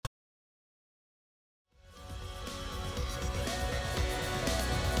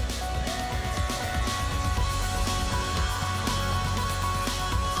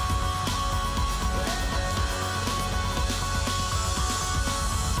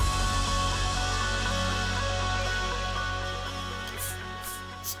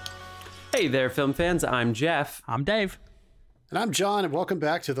Hey there, film fans. I'm Jeff. I'm Dave. And I'm John, and welcome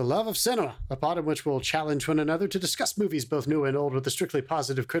back to The Love of Cinema, a pod in which we'll challenge one another to discuss movies both new and old with a strictly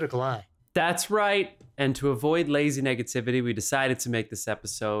positive critical eye. That's right. And to avoid lazy negativity, we decided to make this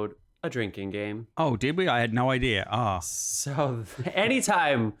episode a drinking game. Oh, did we? I had no idea. So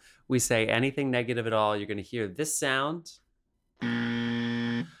anytime we say anything negative at all, you're going to hear this sound.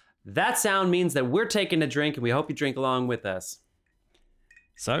 That sound means that we're taking a drink, and we hope you drink along with us.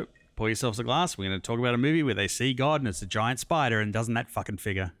 So, pour yourselves a glass. We're going to talk about a movie where they see God and it's a giant spider, and doesn't that fucking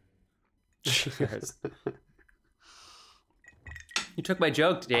figure? Cheers. You took my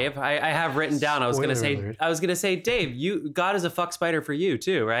joke, Dave. I have written down. I was gonna say, Dave, God is a fuck spider for you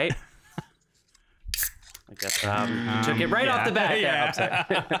too, right? I guess you took it right off the bat. Yeah.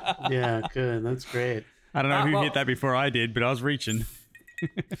 Yeah, good. That's great. I don't know who hit that before I did, but I was reaching.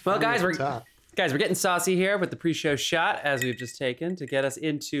 Well, guys, we're getting saucy here with the pre-show shot as we've just taken to get us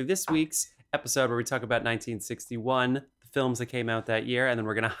into this week's episode where we talk about 1961, the films that came out that year, and then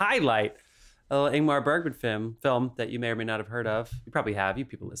we're going to highlight a little Ingmar Bergman film that you may or may not have heard of. You probably have. You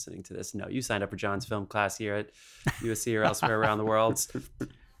people listening to this know. You signed up for John's film class here at USC or elsewhere around the world.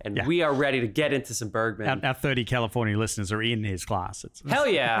 And we are ready to get into some Bergman. Our 30 California listeners are in his class. Hell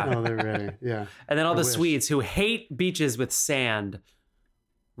yeah. Oh, they're ready. Yeah. And then all the Swedes who hate beaches with sand.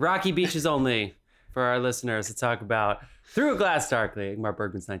 Rocky beaches only for our listeners to talk about Through a Glass Darkly, Ingmar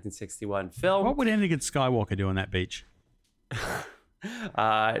Bergman's 1961 film. What would Anakin Skywalker do on that beach?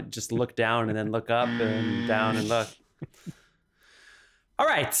 Just look down and then look up and down and look. All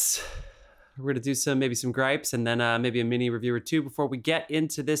right. We're going to do maybe some gripes and then maybe a mini review or two before we get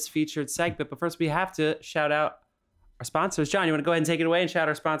into this featured segment. But first we have to shout out our sponsors. John, you want to go ahead and take it away and shout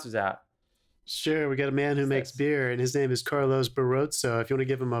our sponsors out? Sure. We got a man who makes beer, and his name is Carlos Barroso. If you want to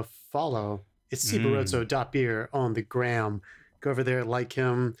give him a follow, it's cbarroso.beer on the gram. Go over there, like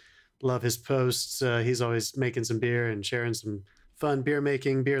him, love his posts. He's always making some beer and sharing some fun beer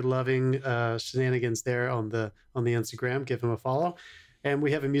making, beer loving shenanigans there on the Instagram. Give him a follow. And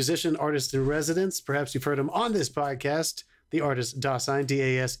we have a musician, artist in residence. Perhaps you've heard him on this podcast, the artist Dasein,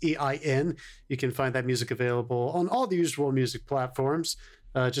 Dasein. You can find that music available on all the usual music platforms.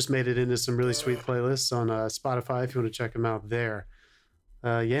 Just made it into some really sweet playlists on Spotify if you want to check them out there.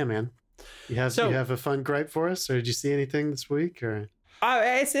 Yeah, man. You have a fun gripe for us, or did you see anything this week? Or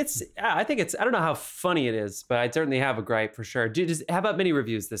I think I don't know how funny it is, but I certainly have a gripe for sure. How about mini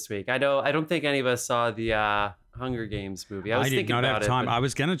reviews this week? I don't think any of us saw the Hunger Games movie. I did not have time. I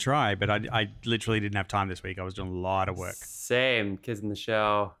was going to try, but I literally didn't have time this week. I was doing a lot of work. Same. Kids in the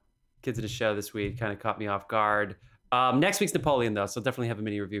show this week kind of caught me off guard. Next week's Napoleon, though, so definitely have a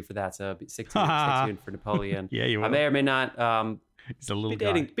mini review for that. So stay tuned for Napoleon. Yeah, you will. I may or may not He's a little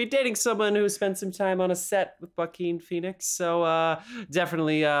be dating someone who spent some time on a set with Joaquin Phoenix. So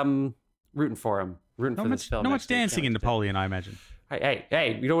definitely rooting for him. Rooting for this film. Not much dancing in Napoleon, I imagine.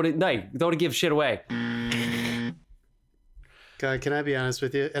 Hey! You don't want to give shit away. God, can I be honest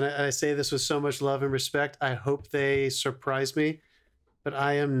with you? And I say this with so much love and respect. I hope they surprise me. But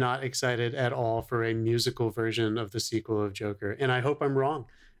I am not excited at all for a musical version of the sequel of Joker. And I hope I'm wrong.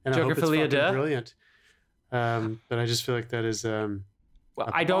 And Joker I hope it's fucking brilliant. But I just feel like that is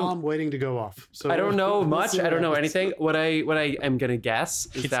bomb waiting to go off. So I don't know much. I don't know anything. What I am going to guess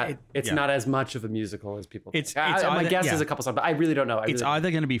is it's not as much of a musical as people think. My guess is a couple songs, but I really don't know. It's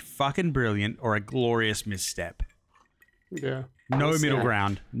either going to be fucking brilliant or a glorious misstep. Yeah. No middle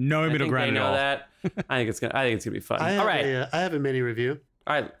ground. No middle ground at all. That. I think it's gonna be fun. All right. I have a mini review.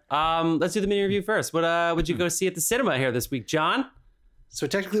 All right. Let's do the mini review first. What would you go see at the cinema here this week, John? So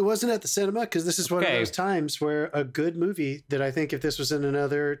technically it wasn't at the cinema because this is one of those times where a good movie that I think if this was in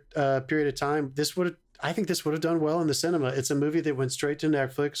another period of time, this would have done well in the cinema. It's a movie that went straight to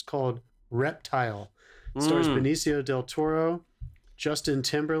Netflix called Reptile. It stars Benicio del Toro, Justin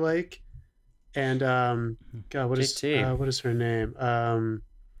Timberlake, and what is her name?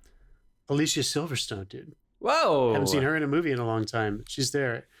 Alicia Silverstone, dude. Whoa! Haven't seen her in a movie in a long time. She's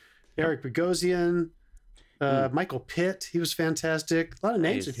there. Eric Bogosian, Michael Pitt. He was fantastic. A lot of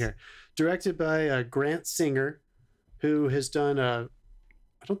names in here. Directed by Grant Singer, who has done I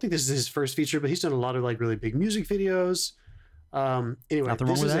don't think this is his first feature, but he's done a lot of like really big music videos. Anyway,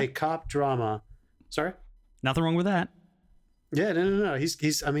 this is a cop drama. Sorry? Nothing wrong with that. Yeah, no.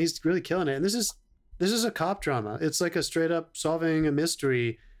 He's really killing it. And this is a cop drama. It's like a straight up solving a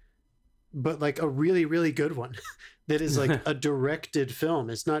mystery, but like a really, really good one that is like a directed film.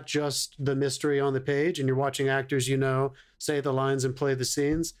 It's not just the mystery on the page and you're watching actors, say the lines and play the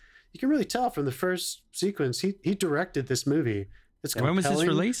scenes. You can really tell from the first sequence, he directed this movie. When was this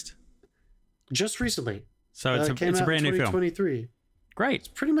released? Just recently. So it's a brand new film. 2023. Great. It's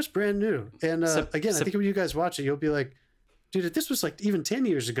pretty much brand new. And again, I think when you guys watch it, you'll be like, dude, if this was like even 10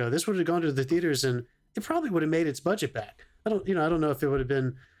 years ago, this would have gone to the theaters and it probably would have made its budget back. I don't know if it would have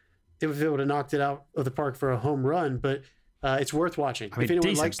been, if it would have knocked it out of the park for a home run, but it's worth watching. I mean, if anyone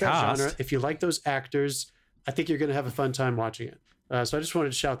decent likes that cast. genre, if you like those actors, I think you're going to have a fun time watching it. So I just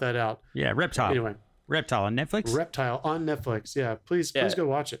wanted to shout that out. Yeah, Reptile. Anyway, Reptile on Netflix. Reptile on Netflix. Yeah, please go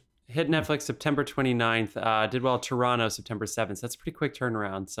watch it. Hit Netflix September 29th. Did well Toronto September 7th. So that's a pretty quick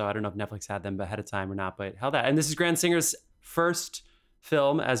turnaround. So I don't know if Netflix had them ahead of time or not, but held that. And this is Grant Singer's first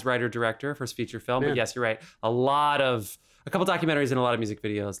film as writer-director, first feature film. But yes, you're right. A couple documentaries and a lot of music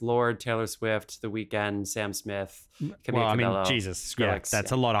videos. Lord, Taylor Swift, The Weeknd, Sam Smith, Camila Well, I mean, Cabello, Jesus. Skrillex. Yeah,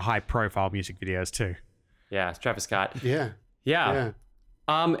 that's a lot of high-profile music videos too. Yeah, Travis Scott. Yeah.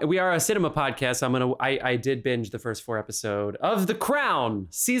 We are a cinema podcast. So I did binge the first 4 episodes of The Crown,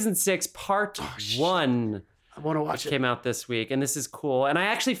 season 6, part 1. I want to watch it. Came out this week, and this is cool. And I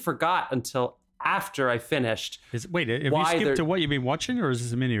actually forgot until after I finished. Have you skipped to what you've been watching, or is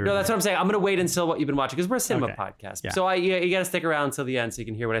this a mini review? No, that's what I'm saying. I'm going to wait until what you've been watching because we're a cinema podcast. Yeah. So you got to stick around until the end so you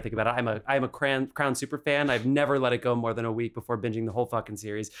can hear what I think about it. I'm a Crown super fan. I've never let it go more than a week before binging the whole fucking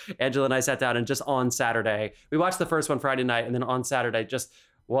series. Angela and I sat down and just on Saturday, we watched the first one Friday night, and then on Saturday, just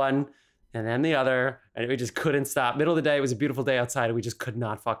one and then the other, and we just couldn't stop. Middle of the day, it was a beautiful day outside, and we just could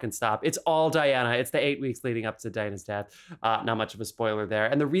not fucking stop. It's all Diana. It's the 8 weeks leading up to Diana's death. Not much of a spoiler there.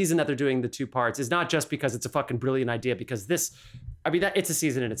 And the reason that they're doing the 2 parts is not just because it's a fucking brilliant idea, because it's a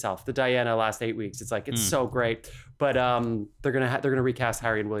season in itself. The Diana last 8 weeks, it's so great. But they're gonna recast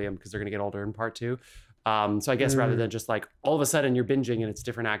Harry and William because they're gonna get older in part 2. So I guess rather than just like all of a sudden you're binging and it's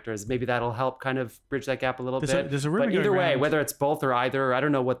different actors, maybe that'll help kind of bridge that gap a little bit. There's a rumor but either going way, around. whether it's both or either, I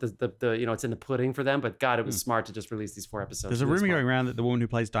don't know what the it's in the pudding for them. But God, it was smart to just release these 4 episodes. There's a rumor going around that the woman who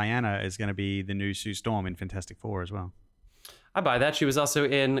plays Diana is going to be the new Sue Storm in Fantastic Four as well. I buy that. She was also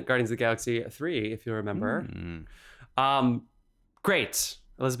in Guardians of the Galaxy 3, if you remember. Great.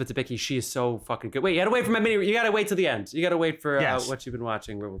 Elizabeth Debicki, she is so fucking good. Wait, you gotta wait for my mini. You gotta wait till the end. You gotta wait for what you've been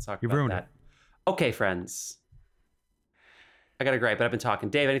watching, where we'll talk about that. Okay, friends. I got a gripe, but I've been talking.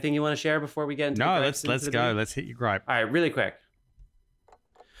 Dave, anything you want to share before we get into let's go. Let's hit your gripe. All right, really quick.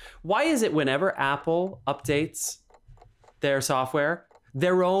 Why is it whenever Apple updates their software,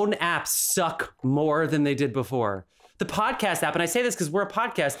 their own apps suck more than they did before? The podcast app, and I say this because we're a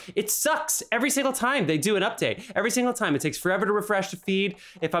podcast, it sucks every single time they do an update. Every single time. It takes forever to refresh the feed.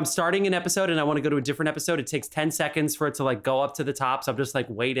 If I'm starting an episode and I want to go to a different episode, it takes 10 seconds for it to like go up to the top. So I'm just like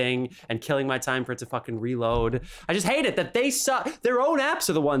waiting and killing my time for it to fucking reload. I just hate it that they suck. Their own apps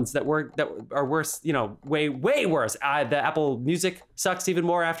are the ones that are worse, way, way worse. The Apple Music sucks even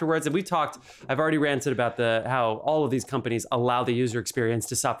more afterwards. And I've already ranted about how all of these companies allow the user experience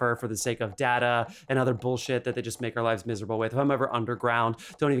to suffer for the sake of data and other bullshit that they just make our lives miserable with. If I'm ever underground,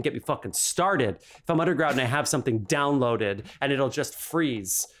 don't even get me fucking started. If I'm underground and I have something downloaded and it'll just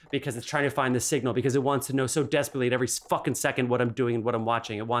freeze because it's trying to find the signal because it wants to know so desperately at every fucking second what I'm doing and what I'm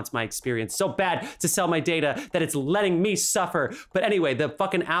watching. It wants my experience so bad to sell my data that it's letting me suffer. But anyway, the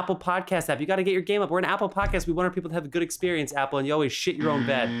fucking Apple Podcast app, you got to get your game up. We're an Apple Podcast. We want our people to have a good experience, Apple, and you always shit your own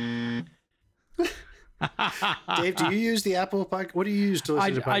bed. Dave, do you use the Apple podcast? What do you use to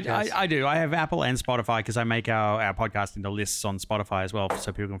listen to podcasts? I do. I have Apple and Spotify because I make our podcast into lists on Spotify as well,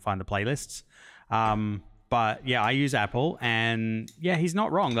 so people can find the playlists. But yeah, I use Apple, and yeah, he's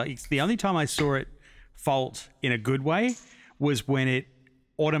not wrong. Like, it's the only time I saw it fault in a good way was when it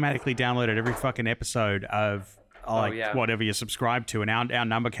automatically downloaded every fucking episode of whatever you subscribe to, and our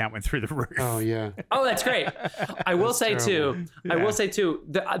number count went through the roof. Oh yeah. Oh, that's great. I will say too,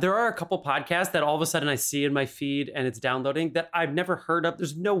 there are a couple podcasts that all of a sudden I see in my feed and it's downloading that I've never heard of.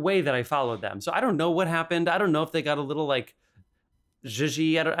 There's no way that I followed them. So I don't know what happened. I don't know if they got a little like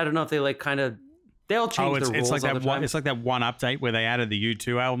zhuzhy. I don't know if they like kind of, they'll change the rules. It's like all the time. It's like that one update where they added the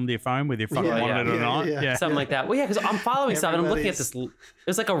U2 album to your phone with your fucking wanted it or not. Yeah. Something like that. Well, yeah, because I'm following stuff and I'm looking at this.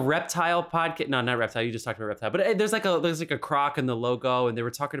 It's like a Reptile podcast. No, not Reptile. You just talked about Reptile. But there's like a croc in the logo, and they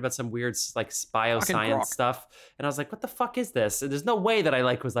were talking about some weird like bioscience stuff. And I was like, what the fuck is this? And there's no way that I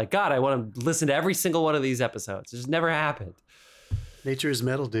was like, God, I want to listen to every single one of these episodes. It just never happened. Nature is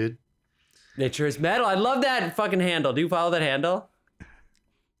metal, dude. Nature is metal. I love that fucking handle. Do you follow that handle?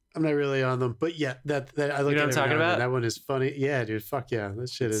 I'm not really on them, but yeah, that I look You know at what I'm it talking now, about? That one is funny. Yeah, dude. Fuck yeah, that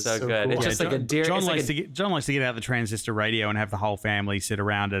shit is so good. Cool. It's just like a deer. John it's likes like to get out the transistor radio and have the whole family sit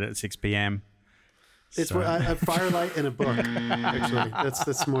around it at 6 p.m. It's a firelight and a book. Actually,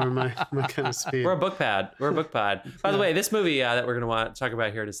 that's more my kind of speed. We're a book pod. By the way, this movie that we're gonna want to talk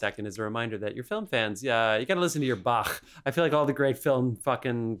about here in a second is a reminder that you're film fans. You got to listen to your Bach. I feel like all the great film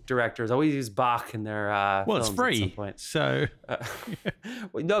fucking directors always use Bach in their well, films it's free. at some point. So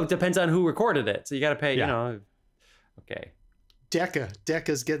Well, no, it depends on who recorded it. So you got to pay. Yeah. Okay.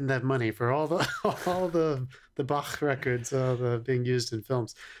 Decca's getting that money for all the Bach records being used in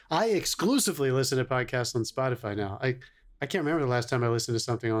films. I exclusively listen to podcasts on Spotify now. I can't remember the last time I listened to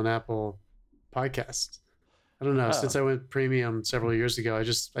something on Apple Podcasts. I don't know. Oh. Since I went premium several years ago,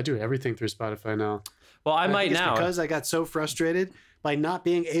 I do everything through Spotify now. Well, I might think it's now. because I got so frustrated by not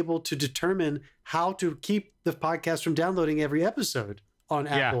being able to determine how to keep the podcast from downloading every episode on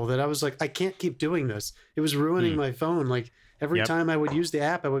Apple that I was like, I can't keep doing this. It was ruining my phone. Like every time I would use the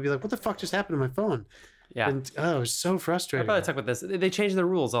app, I would be like, what the fuck just happened to my phone? Yeah. And it was so frustrating. I'll probably talk about this. They change the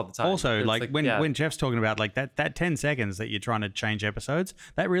rules all the time. also, It's like when Jeff's talking about like that 10 seconds that you're trying to change episodes,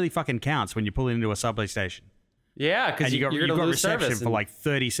 that really fucking counts when you pull into a subway station. Yeah, because And you're you've gonna got lose reception service for like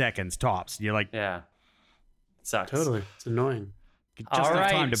 30 seconds tops. You're like, yeah, it sucks. Totally. It's annoying. just All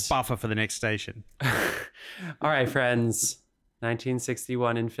enough time right. to buffer for the next station. All right, friends.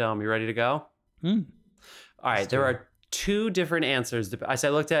 1961 in film. You ready to go? All right. There are two different answers. I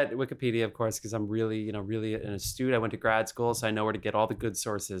looked at Wikipedia, of course, because I'm really an astute. I went to grad school, so I know where to get all the good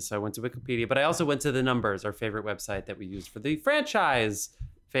sources. So I went to Wikipedia, but I also went to The Numbers, our favorite website that we use for the franchise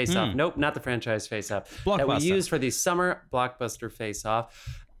face-off. Nope, not the franchise face-off. That we Blockbuster. use for the summer blockbuster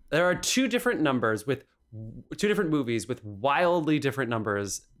face-off. There are two different numbers with two different movies with wildly different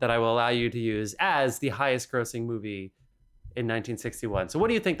numbers that I will allow you to use as the highest grossing movie in 1961. So what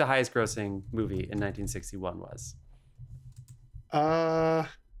do you think the highest grossing movie in 1961 was? I'm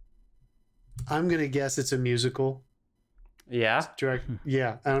gonna guess it's a musical. Yeah. Direct.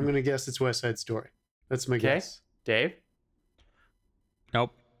 Yeah, and I'm gonna guess it's West Side Story. That's my Okay. guess. Dave?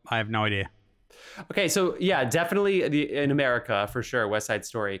 Nope. I have no idea. Okay, so yeah, definitely in America for sure, West Side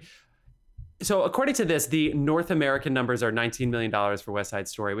Story. So according to this, the North American numbers are $19 million for West Side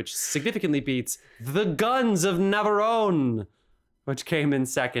Story, which significantly beats The Guns of Navarone, which came in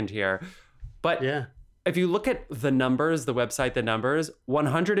second here. But Yeah. if you look at the numbers, the website, the numbers,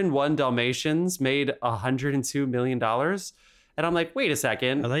 101 Dalmatians made $102 million. And I'm like, wait a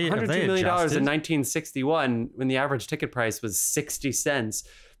second, Are they $102 million adjusted? in 1961 when the average ticket price was 60 cents.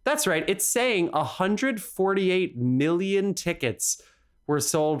 That's right. It's saying 148 million tickets were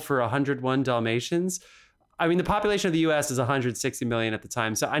sold for 101 Dalmatians. I mean, the population of the U.S. is 160 million at the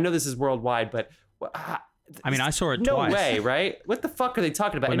time. So I know this is worldwide, but I mean, I saw it no twice. way, right? What the fuck are they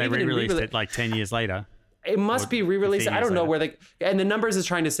talking about? When And they even in re-released re-rele- it like 10 years later. It must be re-released. 15 I don't years know later. where and the numbers is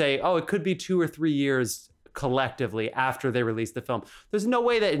trying to say, oh, it could be 2 or 3 years collectively after they released the film. There's no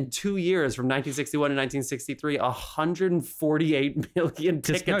way that in 2 years from 1961 to 1963, 148 million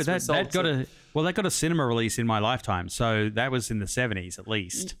tickets No, were that sold. got a cinema release in my lifetime. So that was in the 70s at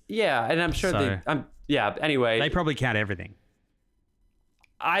least. Yeah, and I'm sure So- anyway. They probably count everything.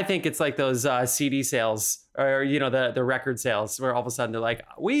 I think it's like those CD sales or, the record sales where all of a sudden they're like,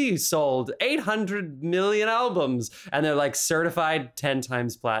 we sold 800 million albums and they're like certified 10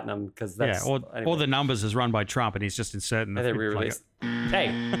 times platinum because that's Or the numbers is run by Trump and he's just inserting the they re-released.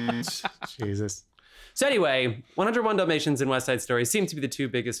 Hey. Jesus. So anyway, 101 Dalmatians and West Side Story seem to be the two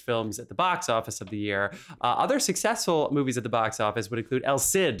biggest films at the box office of the year. Other successful movies at the box office would include El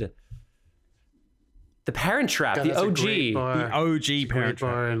Cid, The Parent Trap, God, the that's a OG. great bar. The OG Great Parent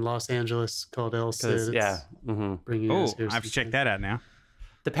Trap. bar in Los Angeles called El Cid. Yeah. Mm-hmm. Oh, I have to check that out now.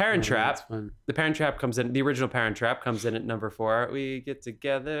 The Parent Trap. That's fun. The Parent Trap comes in. The original Parent Trap comes in at number 4. We get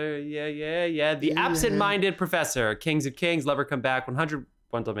together, yeah. The Absent-Minded Professor, Kings of Kings, Lover Come Back,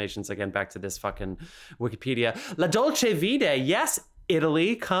 101 Dalmatians. Again, back to this fucking Wikipedia. La Dolce Vita, yes,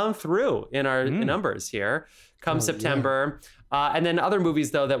 Italy, come through in our numbers here. Come September. And then other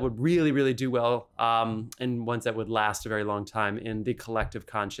movies, though, that would really, really do well and ones that would last a very long time in the collective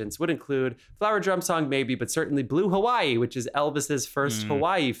conscience would include Flower Drum Song, maybe, but certainly Blue Hawaii, which is Elvis's first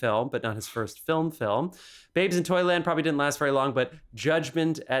Hawaii film, but not his first film. Babes in Toyland probably didn't last very long, but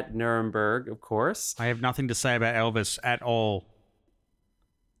Judgment at Nuremberg, of course. I have nothing to say about Elvis at all.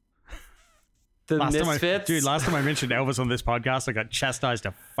 The Last Misfits. time I mentioned Elvis on this podcast, I got chastised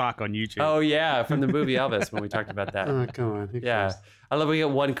to fuck on YouTube. Oh, yeah, from the movie Elvis when we talked about that. Oh, come on. Who Yeah. cares? I love we get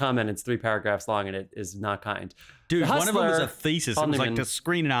one comment. It's 3 paragraphs long and it is not kind. Dude, The one of them was Hustler, a thesis. It Paul was like Newman. a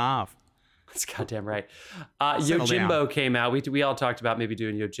screen and a half. That's goddamn right. Settle Yojimbo came out. We all talked about maybe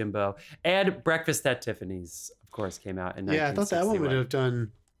doing Yojimbo. And Breakfast at Tiffany's, of course, came out in 1961. Yeah, I thought that one would have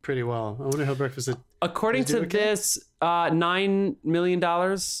done pretty well. I wonder how Breakfast at... According Did it to do okay? this, $9 million.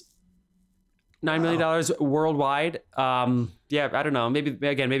 $9 million worldwide. Yeah, I don't know.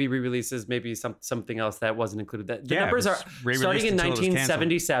 Maybe re-releases, maybe something else that wasn't included. The numbers are starting in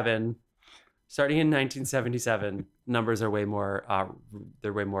 1977. Starting in 1977, numbers are way more.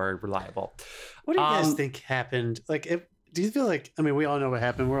 They're way more reliable. What do you guys think happened? Like, do you feel like? I mean, we all know what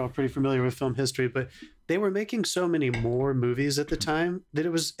happened. We're all pretty familiar with film history, but they were making so many more movies at the time that it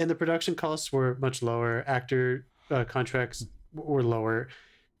was, and the production costs were much lower. Actor contracts were lower.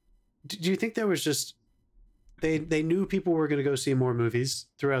 Do you think there was just they knew people were going to go see more movies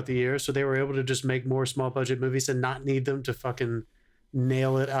throughout the year, so they were able to just make more small budget movies and not need them to fucking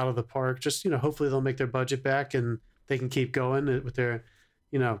nail it out of the park? Just, hopefully they'll make their budget back and they can keep going with their,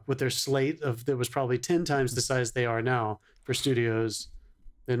 with their slate of that was probably 10 times the size they are now for studios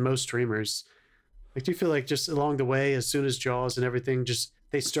than most streamers. Like, do you feel like just along the way, as soon as Jaws and everything, just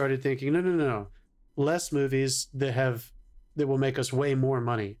they started thinking, no, less movies that will make us way more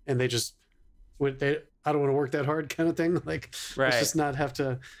money, and I don't want to work that hard kind of thing. Like, let's just not have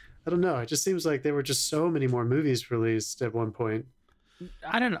to. I don't know. It just seems like there were just so many more movies released at one point.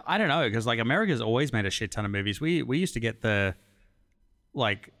 I don't know, because like America's always made a shit ton of movies. We used to get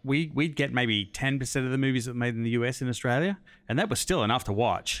we'd get maybe 10% of the movies that were made in the US in Australia, and that was still enough to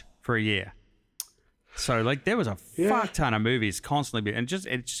watch for a year. So like there was a fuck ton of movies constantly, and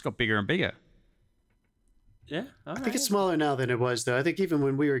it just got bigger and bigger. Yeah, I think it's smaller now than it was, though. I think even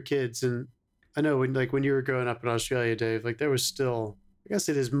when we were kids, and I know when you were growing up in Australia, Dave, like there was still, I guess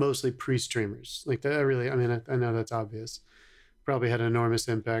it is mostly pre-streamers. Like that I know that's obvious. Probably had an enormous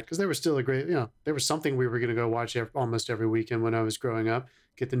impact because there was still a great, there was something we were going to go watch almost every weekend when I was growing up.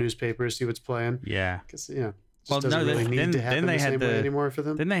 Get the newspaper, see what's playing. Yeah. Because doesn't really need to happen the same way anymore for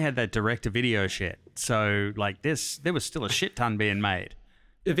them. Then they had that direct-to-video shit. So like there was still a shit ton being made.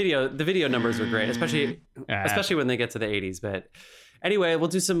 The video numbers were great, especially when they get to the 80s. But anyway, we'll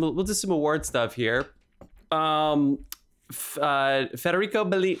do some award stuff here. Federico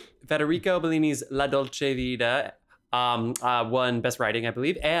Bellini's La Dolce Vita won Best Writing, I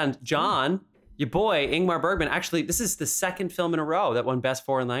believe. And John, your boy, Ingmar Bergman, actually, this is the second film in a row that won Best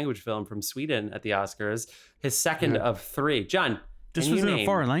Foreign Language Film from Sweden at the Oscars. His second of 3. John, this was in a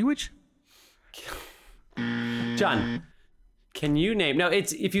foreign language? John, can you name... Now,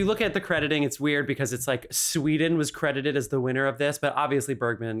 if you look at the crediting, it's weird because it's like Sweden was credited as the winner of this, but obviously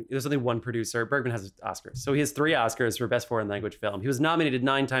Bergman, there's only one producer. Bergman has Oscars. So he has 3 Oscars for Best Foreign Language Film. He was nominated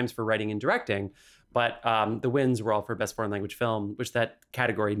 9 times for writing and directing, but the wins were all for Best Foreign Language Film, which that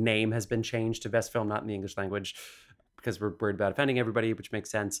category name has been changed to Best Film Not in the English Language because we're worried about offending everybody, which makes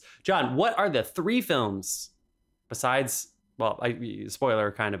sense. John, what are the 3 films besides... Well,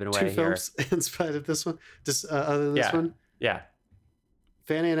 spoiler kind of in a way here. 2 films in spite of this one? Just other than this one? Yeah.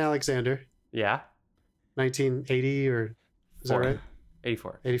 Fanny and Alexander. Yeah. 1980 or... Is that right?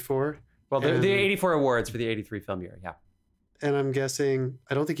 84. 84? Well, the 84 awards for the 83 film year, yeah. And I'm guessing...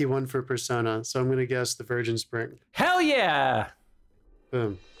 I don't think he won for Persona, so I'm going to guess The Virgin Spring. Hell yeah!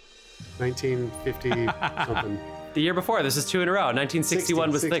 Boom. 1950 something. The year before, this is 2 in a row.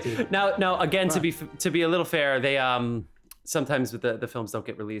 1961 was thick. Now again, to be a little fair, they sometimes the films don't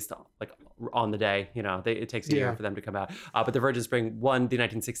get released like on the day. It takes a year for them to come out. But The Virgin Spring won the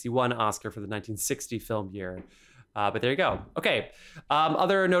 1961 Oscar for the 1960 film year. But there you go. Okay.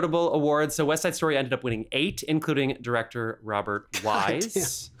 Other notable awards. So West Side Story ended up winning 8, including director Robert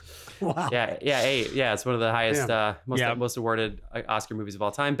Wise. Wow. Yeah, 8. Yeah, it's one of the highest, most awarded Oscar movies of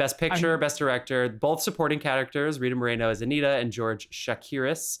all time. Best Picture, Best Director, both supporting characters, Rita Moreno as Anita and George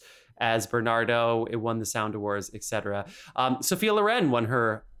Chakiris as Bernardo. It won the Sound Awards, etc. Sophia Loren won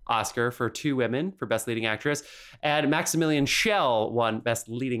her Oscar for 2 Women for Best Leading Actress, and Maximilian Schell won Best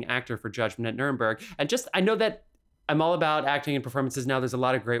Leading Actor for Judgment at Nuremberg. And I know that I'm all about acting and performances now. There's a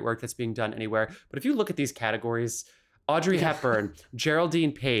lot of great work that's being done anywhere. But if you look at these categories, Audrey Hepburn,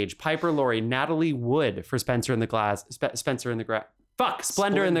 Geraldine Page, Piper Laurie, Natalie Wood for Splendor in the Grass.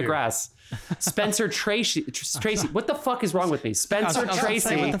 Spencer Tracy. What the fuck is wrong with me? Spencer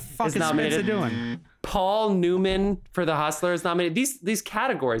Tracy what the fuck is nominated. Spencer doing? Paul Newman for The Hustler is nominated. These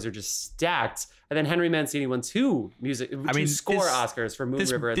categories are just stacked. And then Henry Mancini won 2 score Oscars for Moon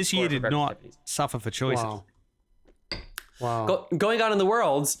River. This year did not suffer for choices. Wow. Going on in the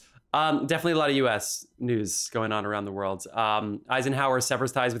world, definitely a lot of U.S. news going on around the world. Eisenhower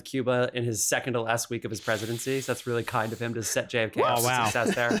severs ties with Cuba in his second to last week of his presidency. So that's really kind of him to set JFK up for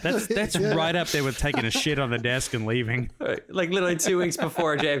success there. That's right up there with taking a shit on the desk and leaving. Like literally 2 weeks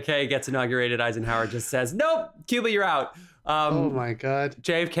before JFK gets inaugurated, Eisenhower just says, "Nope, Cuba, you're out." Oh my God.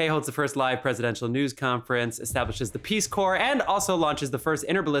 JFK holds the first live presidential news conference, establishes the Peace Corps, and also launches the first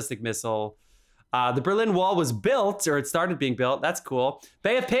interballistic missile The Berlin Wall was built, or it started being built. That's cool.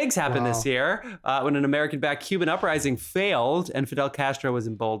 Bay of Pigs happened this year when an American-backed Cuban uprising failed and Fidel Castro was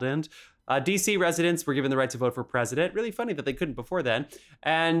emboldened. DC residents were given the right to vote for president. Really funny that they couldn't before then.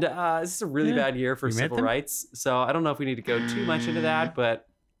 And this is a really bad year for civil rights. So I don't know if we need to go too much into that, but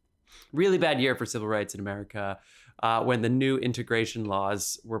really bad year for civil rights in America when the new integration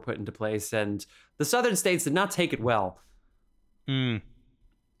laws were put into place. And the southern states did not take it well. They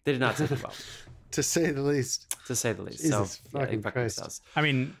did not take it well. To say the least. To say the least. Jesus so, fucking Christ. Themselves. I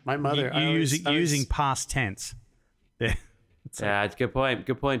mean, my mother using past tense. Yeah, good point.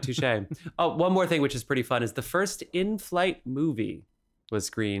 Good point. Touche. Oh, one more thing, which is pretty fun, is the first in-flight movie was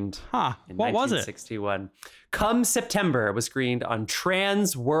screened in what was it? 1961. Come September, it was screened on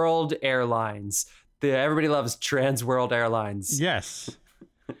Trans World Airlines. Everybody loves Trans World Airlines. Yes.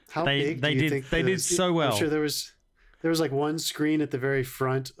 How big do you think they did so well. I'm sure there was like one screen at the very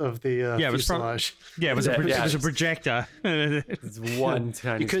front of the fuselage. It was a projector. It's one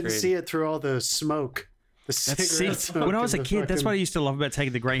tiny You couldn't screen. see it through all the smoke. When I was a kid, that's what I used to love about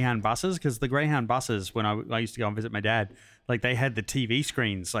taking the Greyhound buses, because the Greyhound buses, when I used to go and visit my dad, like they had the TV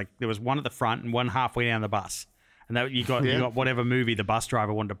screens. Like there was one at the front and one halfway down the bus. And that you got whatever movie the bus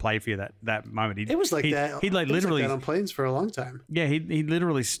driver wanted to play for you that moment. It was like that. He'd like it was literally like that on planes for a long time. Yeah, he'd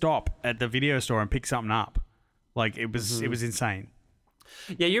literally stop at the video store and pick something up. Like it was insane.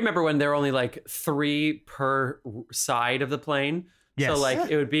 Yeah, you remember when there were only like 3 per side of the plane? Yes. So like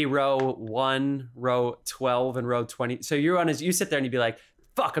it would be row 1, row 12, and row 20. So you sit there and you'd be like,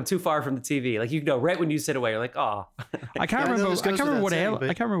 fuck, I'm too far from the TV. Like, you know, right when you sit away, you're like, oh. I can't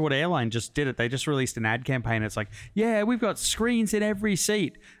remember what airline just did it. They just released an ad campaign. It's like, yeah, we've got screens in every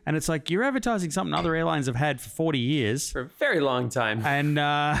seat. And it's like, you're advertising something other airlines have had for 40 years. For a very long time. And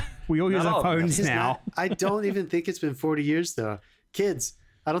we all use our phones now. I don't even think it's been 40 years, though. Kids,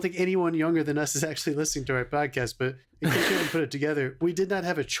 I don't think anyone younger than us is actually listening to our podcast, but in case you haven't put it together, we did not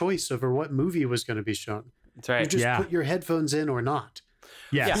have a choice over what movie was going to be shown. That's right. You just put your headphones in or not.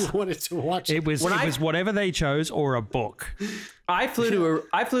 Yes. You wanted to watch it. It was whatever they chose or a book. I flew to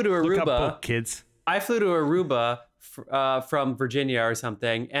Aruba. Look up book, kids. I flew to Aruba from Virginia or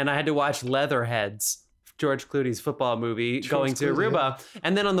something, and I had to watch Leatherheads, George Clooney's football movie, going to Aruba. Yeah.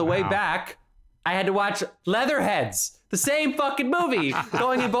 And then on the way back, I had to watch Leatherheads, the same fucking movie,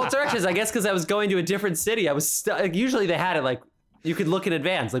 going in both directions. I guess because I was going to a different city. I was usually they had it like you could look in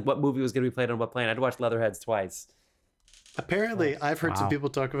advance, like what movie was going to be played on what plane. I had to watch Leatherheads twice. Apparently, I've heard some people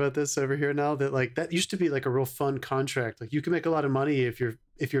talk about this over here now, that like that used to be like a real fun contract. Like you could make a lot of money if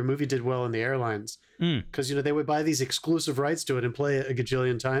your movie did well in the airlines, because they would buy these exclusive rights to it and play it a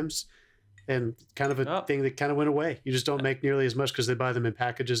gajillion times, and kind of a thing that kind of went away. You just don't make nearly as much because they buy them in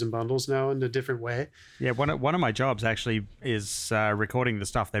packages and bundles now in a different way. Yeah, one of my jobs actually is recording the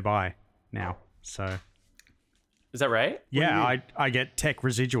stuff they buy now. So is that right? Yeah, I get tech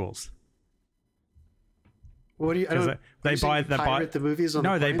residuals. What do you? They buy the movies on.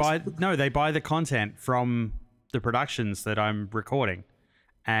 No, they buy the content from the productions that I'm recording,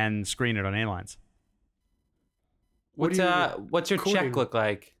 and screen it on airlines. What's your check look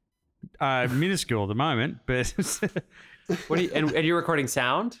like? Minuscule at the moment, but what do you? And you're recording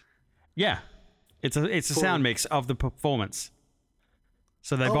sound? Yeah, it's a sound mix of the performance.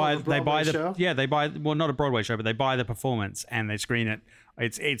 So they buy show? They buy not a Broadway show, but they buy the performance and they screen it.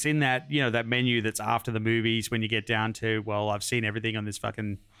 It's in that that menu that's after the movies when you get down to, well, I've seen everything on this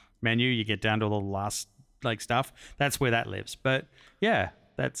fucking menu. You get down to all the last stuff. That's where that lives. But yeah,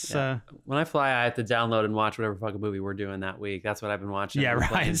 that's when I fly, I have to download and watch whatever fucking movie we're doing that week. That's what I've been watching. Yeah,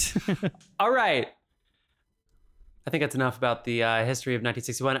 right. All right. I think that's enough about the history of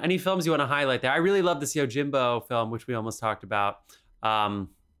 1961. Any films you want to highlight there? I really love this Yojimbo film, which we almost talked about. I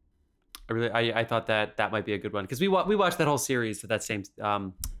thought that might be a good one because we watched that whole series for that same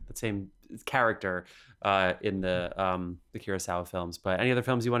character in the Kurosawa films. But any other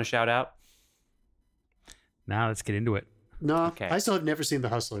films you want to shout out? Now let's get into it. No, okay. I still have never seen The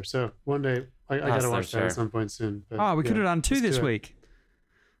Hustler, so one day I gotta watch that at some point soon. But, we could have done 2 this week.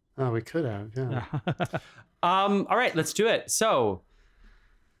 Oh, we could have. Yeah. All right, let's do it. So,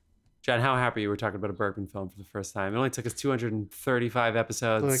 John, how happy you were talking about a Bergman film for the first time? It only took us 235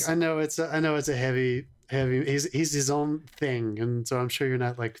 episodes. Look, I know it's a heavy. He's his own thing, and so I'm sure you're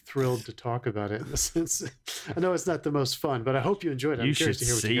not like thrilled to talk about it in a sense. I know it's not the most fun, but I hope you enjoyed it. You should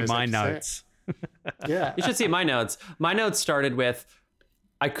see my notes. Yeah, you should see my notes. My notes started with,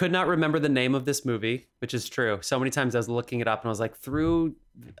 I could not remember the name of this movie, which is true. So many times I was looking it up and I was like, through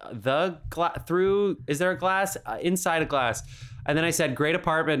is there a glass? Inside a glass. And then I said, great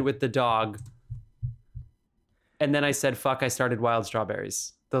apartment with the dog. And then I said, fuck, I started Wild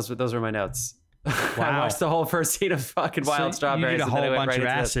Strawberries. Those were my notes. I watched the whole first scene of fucking Wild Strawberries. You need a and then whole I went bunch right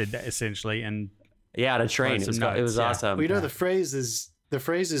of into this. acid, essentially, and Yeah, on a train. It was awesome. Well, you know, the phrase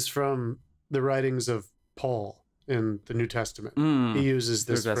is from the writings of Paul in the New Testament. He uses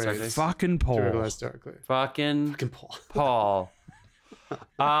this phrase. Fucking Paul. Fucking Paul.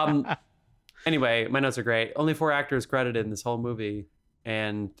 Anyway, my notes are great. Only 4 actors credited in this whole movie,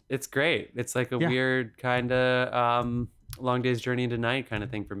 and it's great. It's like a weird kind of Long Day's Journey into Night kind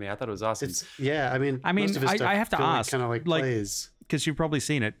of thing for me. I thought it was awesome. I mean, I have to ask, kind of like plays. Because you've probably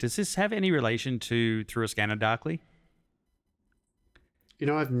seen it. Does this have any relation to Through a Scanner Darkly? You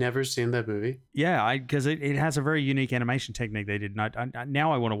know, I've never seen that movie. Yeah, because it has a very unique animation technique they did. And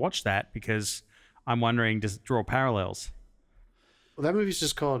now I want to watch that because I'm wondering, does it draw parallels? Well, that movie's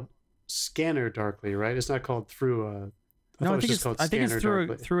just called Scanner Darkly, right? It's not called Through a... I think it's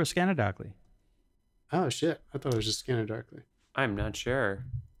Through a Scanner Darkly. Oh, shit. I thought it was just Scanner Darkly. I'm not sure.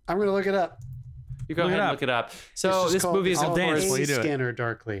 I'm going to look it up. You go ahead and look it up. So this movie is, of course... Scanner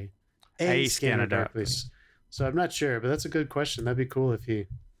Darkly. A Scanner Darkly. So I'm not sure, but that's a good question. That'd be cool if he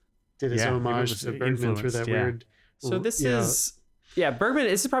did his homage to Bergman through that weird... So this is... Yeah, Bergman,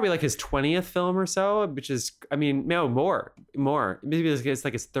 this is probably like his 20th film or so, which is, I mean, no, more. Maybe it's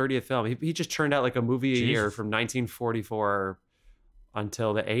like his 30th film. He just churned out like a movie a year from 1944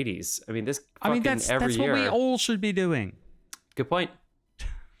 until the 80s. I mean, that's what we all should be doing. Good point.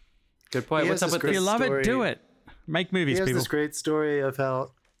 What's up with this? If you love it, do it. Make movies, people. He has this great story of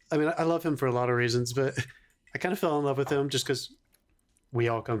how, I mean, I love him for a lot of reasons, but I kind of fell in love with him just because we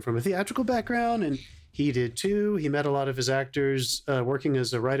all come from a theatrical background, and he did too. He met a lot of his actors working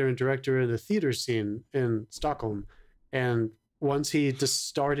as a writer and director in the theater scene in Stockholm. And once he just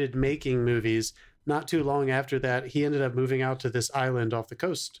started making movies, not too long after that, he ended up moving out to this island off the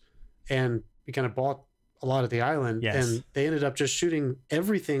coast. And he kind of bought a lot of the island. Yes. And they ended up just shooting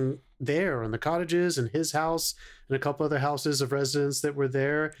everything there on the cottages and his house and a couple other houses of residents that were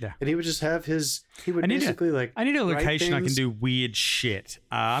there. Yeah. And he would just have I need a location I can do weird shit.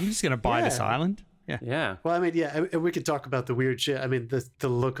 I'm just going to buy this island. Yeah. Well, I mean, and we could talk about the weird shit. I mean, the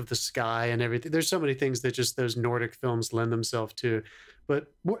look of the sky and everything. There's so many things that just those Nordic films lend themselves to. But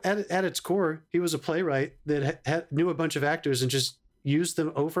at its core, he was a playwright that knew a bunch of actors and just used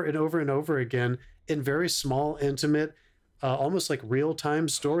them over and over and over again in very small, intimate, almost like real-time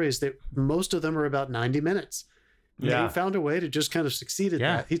stories that most of them are about 90 minutes. Yeah. He found a way to just kind of succeed at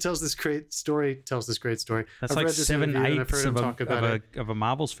that. He tells this great story. That's I've like read this 7/8 of a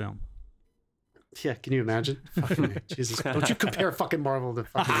Marvel's film. Yeah, can you imagine? Fucking Jesus, don't you compare fucking Marvel to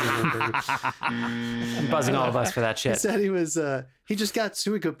fucking I'm buzzing all of us for that shit. He said he just got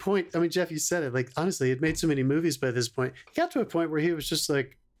to a good point. I mean, Jeff, you said it. Like, honestly, he'd made so many movies by this point. He got to a point where he was just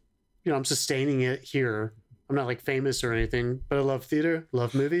like, I'm sustaining it here. I'm not like famous or anything, but I love theater,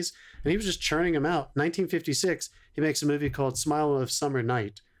 love movies. And he was just churning them out. 1956, he makes a movie called Smile of Summer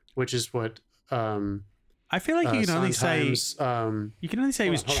Night, which is what... I feel like you can only say he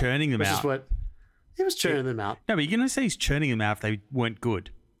was churning them out. He was churning them out. No, but you can only say he's churning them out if they weren't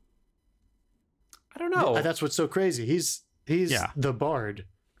good. I don't know. That's what's so crazy. He's the bard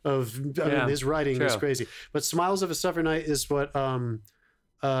of. I mean, his writing is crazy. But Smiles of a Summer Night is what.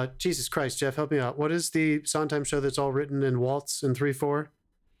 Jesus Christ, Jeff, help me out. What is the Sondheim show that's all written in waltz in 3/4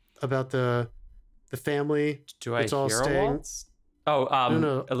 about the family? Do I hear a waltz? Oh,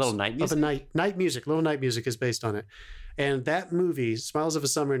 no. A Little Night Music. Night music. Little Night Music is based on it. And that movie, Smiles of a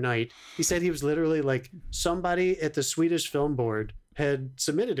Summer Night, he said he was literally like somebody at the Swedish Film Board had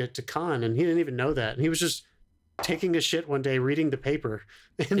submitted it to Cannes, and he didn't even know that. And he was just taking a shit one day, reading the paper,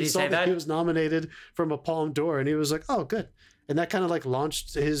 and he saw that he was nominated from a Palme d'Or, and he was like, "Oh, good." And that kind of like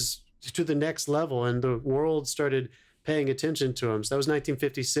launched his to the next level, and the world started paying attention to him. So that was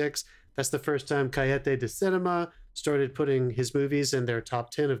 1956. That's the first time Cahiers de Cinema started putting his movies in their top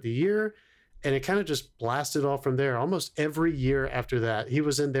 10 of the year. And it kind of just blasted off from there. Almost every year after that, he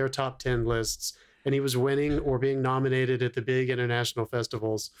was in their top 10 lists, and he was winning or being nominated at the big international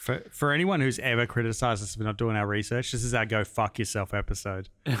festivals. For anyone who's ever criticized us for not doing our research, this is our go fuck yourself episode.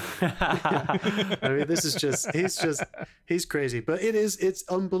 I mean, this is he's crazy. But it's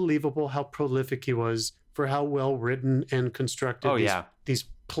unbelievable how prolific he was for how well written and constructed these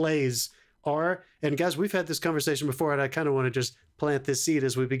plays are. And guys, we've had this conversation before, and I kind of want to just plant this seed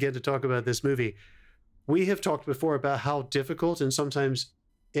as we begin to talk about this movie. We have talked before about how difficult and sometimes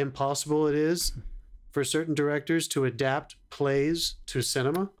impossible it is for certain directors to adapt plays to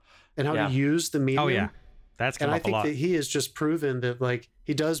cinema and how to use the medium. Oh yeah, that's come up a lot. And I think that he has just proven that like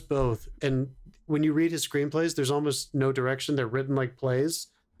he does both. And when you read his screenplays, there's almost no direction. They're written like plays.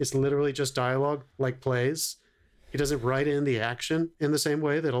 It's literally just dialogue like plays. He doesn't write in the action in the same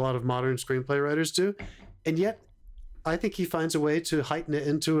way that a lot of modern screenplay writers do. And yet, I think he finds a way to heighten it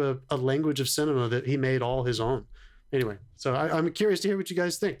into a language of cinema that he made all his own. Anyway, so I'm curious to hear what you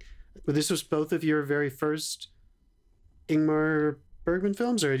guys think. This was both of your very first Ingmar Bergman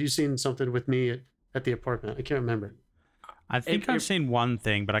films, or had you seen something with me at the apartment? I can't remember. I think I've seen one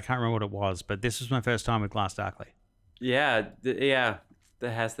thing, but I can't remember what it was. But this was my first time with Glass Darkly. Yeah.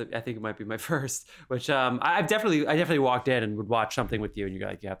 I think it might be my first, which I definitely walked in and would watch something with you, and you're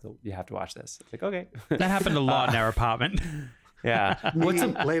like, you have to watch this. It's like, okay. That happened a lot in our apartment. Yeah. What's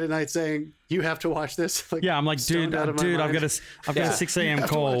late at night saying you have to watch this? Like, yeah, I'm like, dude, I've got a 6 a.m.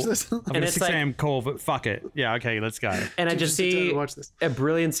 call. I've got a 6 a.m. call, but fuck it. Yeah, okay, let's go. And I just see a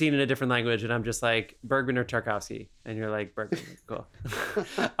brilliant scene in a different language, and I'm just like, Bergman or Tarkovsky, and you're like, Bergman. Cool.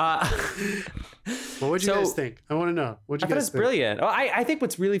 Well, what'd you guys think? I want to know. What'd you guys think? Brilliant. Oh, I think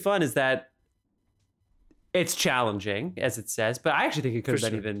what's really fun is that it's challenging, as it says, but I actually think it could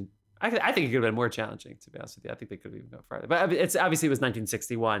have been even. I think it could have been more challenging, to be honest with you. I think they could have even gone farther. But it's obviously it was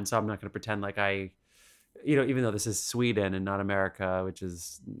 1961, so I'm not going to pretend like even though this is Sweden and not America, which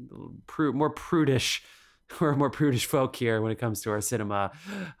is more prudish, we're more prudish folk here when it comes to our cinema.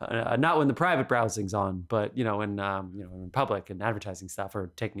 Not when the private browsing's on, but when in public and advertising stuff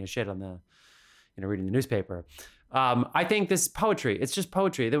or taking a shit on the, reading the newspaper. I think this poetry. It's just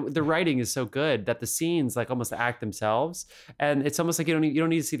poetry. The writing is so good that the scenes like almost act themselves, and it's almost like you don't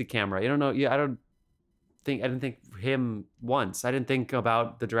need to see the camera. You don't know. I didn't think him once. I didn't think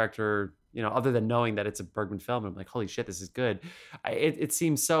about the director. Other than knowing that it's a Bergman film, I'm like, holy shit, this is good. It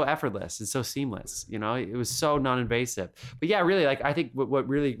seems so effortless and so seamless. It was so non-invasive. But yeah, really, like I think what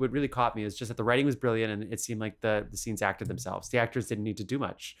really caught me is just that the writing was brilliant, and it seemed like the scenes acted themselves. The actors didn't need to do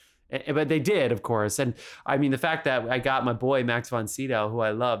much. But they did, of course. And I mean, the fact that I got my boy Max von Sydow, who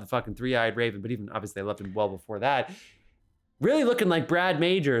I love, the fucking three-eyed raven, but even obviously I loved him well before that, really looking like Brad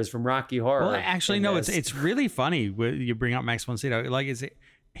Majors from Rocky Horror. Well, actually, no, it's really funny when you bring up Max von Sydow. Like,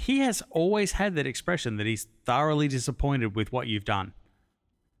 he has always had that expression that he's thoroughly disappointed with what you've done.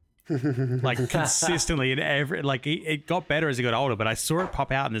 Like, consistently in it got better as he got older, but I saw it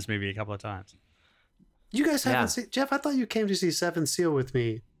pop out in this movie a couple of times. You guys haven't seen Jeff? I thought you came to see Seventh Seal with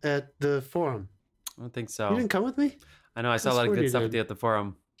me at the Forum. I don't think so. You didn't come with me? I know. I saw a lot of good stuff at the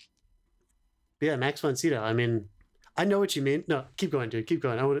Forum. Yeah, Max von Sydow. I mean, I know what you mean. No, keep going, dude. Keep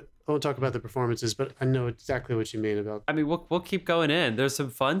going. I won't talk about the performances, but I know exactly what you mean about. I mean, we'll keep going in. There's some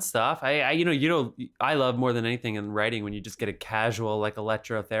fun stuff. I love more than anything in writing when you just get a casual like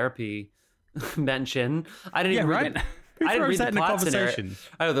electrotherapy mention. I didn't even read I didn't read the plot conversation.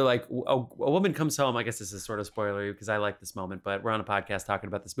 I know they're like a woman comes home. I guess this is sort of spoilery because I like this moment, but we're on a podcast talking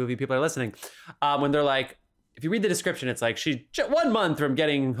about this movie. People are listening. When they're like, if you read the description, it's like she's 1 month from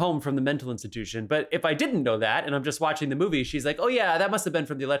getting home from the mental institution. But if I didn't know that and I'm just watching the movie, she's like, oh yeah, that must have been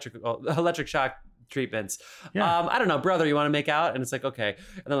from the electric shock treatments. Yeah. I don't know, brother, you want to make out? And it's like, okay.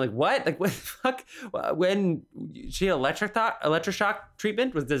 And I'm like, what? Like, what the fuck? When she electroshock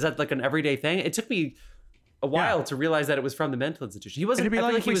treatment is that like an everyday thing? It took me a while to realize that it was from the mental institution. He wasn't. I feel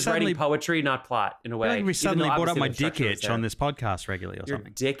like he was writing poetry, not plot, in a way. Like we suddenly brought up my dick itch on this podcast regularly or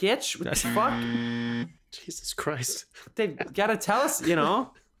something. Dick itch? What the fuck? Jesus Christ! They gotta tell us,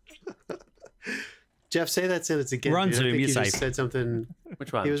 Jeff, say that sentence again. We're on Zoom. You just said something.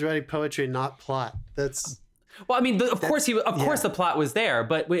 Which one? He was writing poetry, not plot. That's. Well, I mean, of course the plot was there,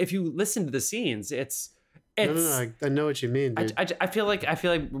 but if you listen to the scenes, it's. No, I know what you mean, dude. I feel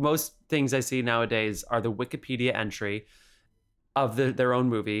like most things I see nowadays are the Wikipedia entry of their own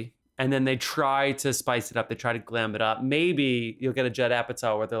movie, and then they try to spice it up. They try to glam it up. Maybe you'll get a Judd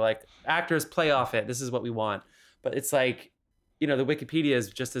Apatow where they're like, actors, play off it. This is what we want. But it's like, the Wikipedia is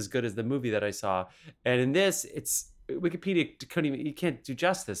just as good as the movie that I saw. And in this, it's Wikipedia you can't do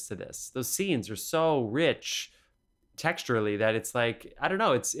justice to this. Those scenes are so rich texturally that it's like, I don't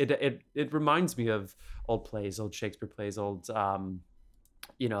know. It reminds me of old plays, old Shakespeare plays, old,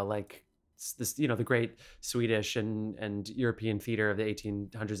 like this, the great Swedish and European theater of the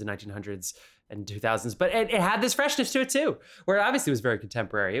 1800s and 1900s and 2000s. But it had this freshness to it too, where it obviously was very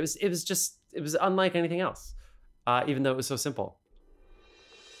contemporary. It was unlike anything else, even though it was so simple.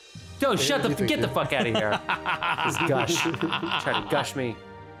 Don't get the fuck out of here. This gush. Try to gush me.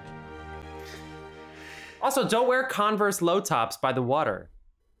 Also, don't wear Converse low tops by the water.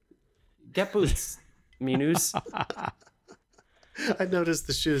 Get boots, Minus. I noticed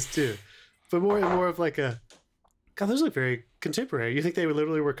the shoes too, but more of like a. God, those look very contemporary. You think they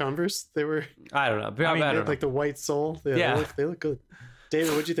literally were Converse? They were. I don't know. I mean, they had like the white sole. Yeah. They look good. David,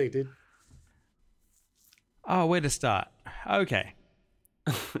 what'd you think, dude? Oh, where to start? Okay.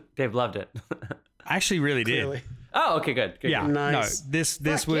 Dave loved it. I actually really did. Oh, okay, good. Yeah, Good. Nice. no, this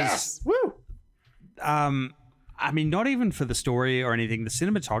Fuck was. yes. Woo. I mean, not even for the story or anything. The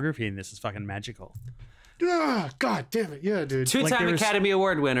cinematography in this is fucking magical. God damn it. Yeah, dude. Two-time there's- Academy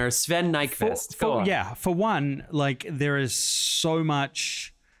Award winner Sven Nykvist. Go on. Yeah, for one, like there is so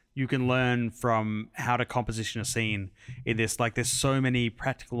much you can learn from how to composition a scene in this. Like there's so many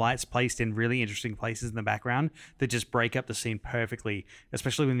practical lights placed in really interesting places in the background that just break up the scene perfectly,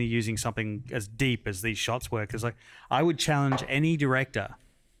 especially when they're using something as deep as these shots were. Because like I would challenge any director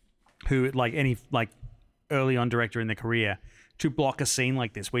who any early on director in their career to block a scene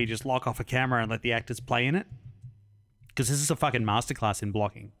like this where you just lock off a camera and let the actors play in it, because this is a fucking masterclass in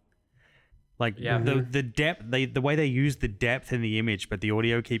blocking. Like the depth, the way they use the depth in the image, but the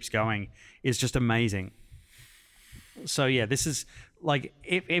audio keeps going, is just amazing. So yeah, this is like,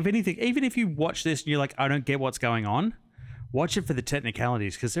 if anything, even if you watch this and you're like, I don't get what's going on, watch it for the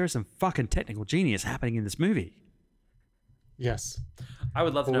technicalities, because there is some fucking technical genius happening in this movie. Yes. I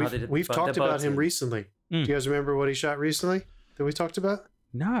would love to know how they did. We've talked about him recently. Do you guys remember what he shot recently that we talked about?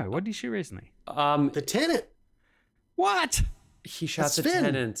 No, what did he shoot recently? The Tenant. What? He shot That's the Finn.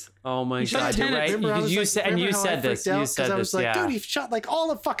 Tenant. Oh my shot god, The you're Tenant. right. Remember, I was You like, said, and you remember how I said this. freaked out? You said I was this. like, Yeah. dude, he shot like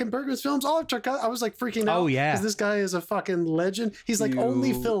all of fucking Bergman's films, all of Tarkovsky. I was like freaking out. Oh, yeah. Because this guy is a fucking legend. He's like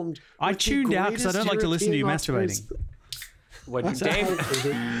only filmed. I with the tuned out because I don't like to listen to you greatest masturbating. What Dave?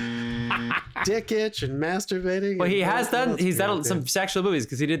 Dick itch and masturbating. Well, he and has what done. else He's we done have, some dude? sexual movies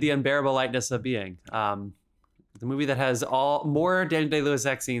because he did The Unbearable Lightness of Being, the movie that has more Daniel Day-Lewis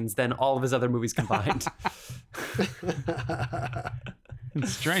sex scenes than all of his other movies combined.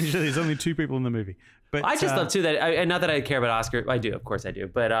 It's strange that there's only two people in the movie. But I just love too that, and not that I care about Oscar. I do, of course, I do.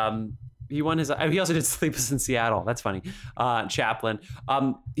 But he won his. He also did Sleepless in Seattle. That's funny. Chaplin.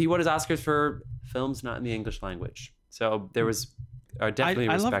 He won his Oscars for films not in the English language. So there was definitely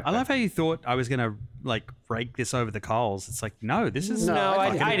respect. I love how you thought I was gonna like rake this over the coals. It's like, no, this is No,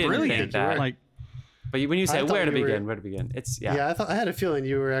 I didn't brilliant. think that. Like, But when you say I thought where to you were- begin, where to begin, it's Yeah, I had a feeling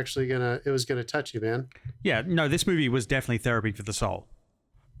you were actually it was gonna touch you, man. yeah, no, this movie was definitely therapy for the soul.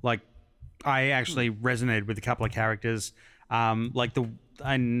 Like, I actually resonated with a couple of characters. I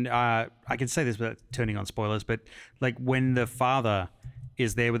can say this without turning on spoilers, but like when the father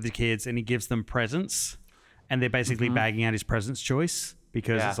is there with the kids and he gives them presents, and they're basically bagging out his presents choice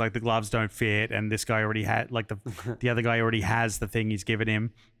because it's like the gloves don't fit, and this guy already had the other guy already has the thing he's given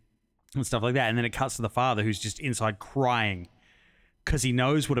him and stuff like that, and then it cuts to the father who's just inside crying because he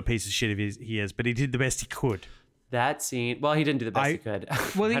knows what a piece of shit he is, but he did the best he could. that scene. Well, he didn't do the best he could.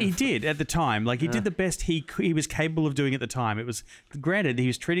 Well, he did at the time. Like, he did the best he was capable of doing at the time. It was, granted, he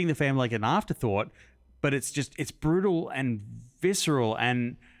was treating the family like an afterthought, but it's brutal and visceral.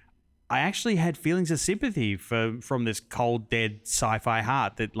 And I actually had feelings of sympathy from this cold, dead sci-fi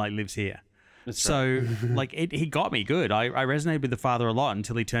heart that like lives here. So, like, he got me good. I resonated with the father a lot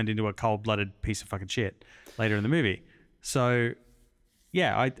until he turned into a cold-blooded piece of fucking shit later in the movie. So,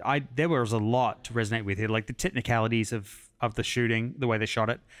 yeah, there was a lot to resonate with here, like the technicalities of the shooting, the way they shot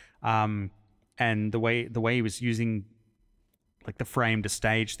it, and the way he was using like the frame to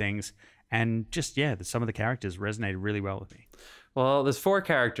stage things, and just some of the characters resonated really well with me. Well, there's 4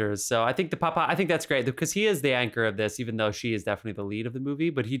 characters, so I think I think that's great because he is the anchor of this, even though she is definitely the lead of the movie.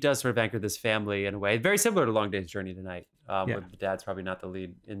 But he does sort of anchor this family in a way very similar to Long Day's Journey Tonight, where the dad's probably not the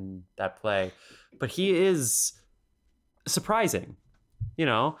lead in that play, but he is surprising. You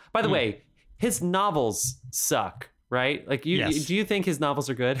know. By the way, his novels suck, right? Like, do you think his novels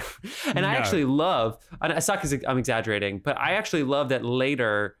are good? And I actually love. I suck because I'm exaggerating, but I actually love that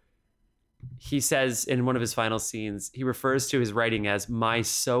later. He says in one of his final scenes, he refers to his writing as my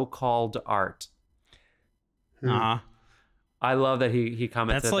so-called art. I love that he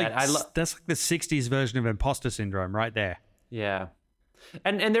commented that. That's like the 60s version of imposter syndrome right there. Yeah.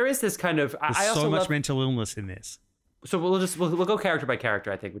 And there is this kind of... There's I also so much love, mental illness in this. So we'll go character by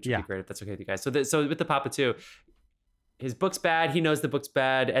character, I think, which would be great if that's okay with you guys. So with the Papa too, his book's bad. He knows the book's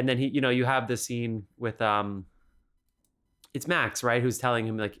bad. And then you have the scene with... It's Max, right? Who's telling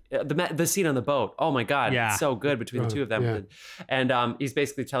him like the scene on the boat. Oh my God, it's so good between the two of them. Yeah. And he's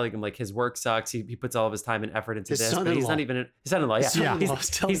basically telling him like his work sucks. He puts all of his time and effort into this, but he's not even his son-in-law. Yeah,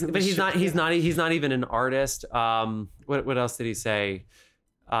 he's not even an artist. What else did he say?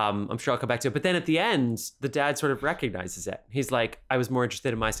 I'm sure I'll come back to it. But then at the end, the dad sort of recognizes it. He's like, I was more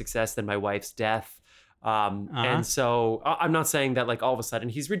interested in my success than my wife's death. And so I'm not saying that like all of a sudden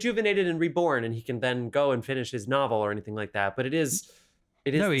he's rejuvenated and reborn and he can then go and finish his novel or anything like that. But it is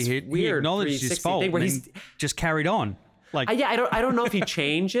he weird acknowledged his fault thing where he's just carried on. Like, I don't know if he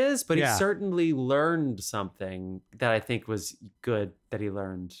changes, but he certainly learned something that I think was good that he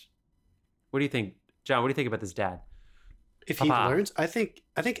learned. What do you think, John, what do you think about this dad? If he learns, I think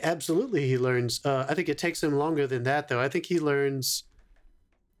absolutely he learns. I think it takes him longer than that, though. I think he learns.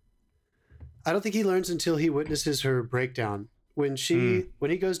 I don't think he learns until he witnesses her breakdown. When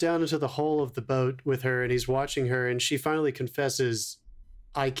he goes down into the hull of the boat with her and he's watching her and she finally confesses,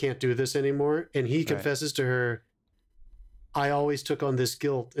 I can't do this anymore. And he confesses to her, I always took on this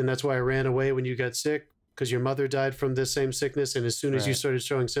guilt. And that's why I ran away when you got sick, because your mother died from this same sickness. And as soon as you started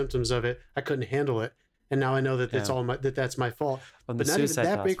showing symptoms of it, I couldn't handle it. And now I know that that's my fault. But not even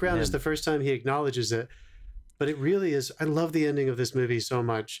that breakdown is the first time he acknowledges it. But it really is. I love the ending of this movie so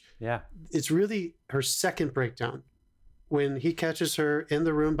much. Yeah. It's really her second breakdown. When he catches her in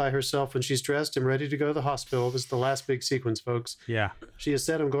the room by herself when she's dressed and ready to go to the hospital. This is the last big sequence, folks. Yeah. She has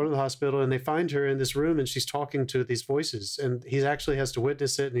said, I'm going to the hospital, and they find her in this room and she's talking to these voices, and he actually has to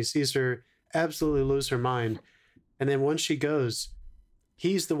witness it, and he sees her absolutely lose her mind. And then once she goes,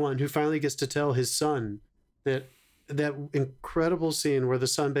 he's the one who finally gets to tell his son that incredible scene where the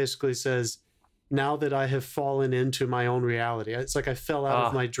son basically says, now that I have fallen into my own reality. It's like I fell out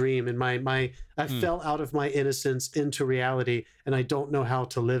of my dream and I fell out of my innocence into reality, and I don't know how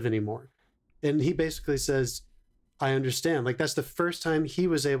to live anymore. And he basically says, I understand. Like, that's the first time he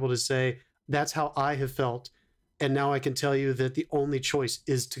was able to say, that's how I have felt. And now I can tell you that the only choice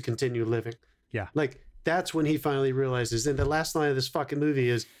is to continue living. Yeah. Like, that's when he finally realizes. And the last line of this fucking movie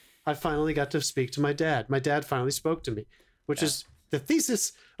is, I finally got to speak to my dad. My dad finally spoke to me, which is the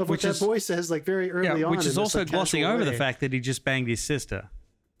thesis of what that boy says, like, very early on. Which is also glossing over the fact that he just banged his sister.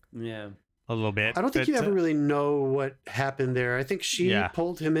 Yeah. A little bit. I don't think you ever really know what happened there. I think she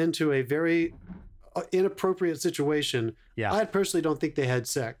pulled him into a very inappropriate situation. Yeah. I personally don't think they had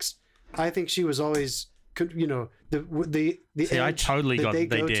sex. I think she was always, the See, I totally got they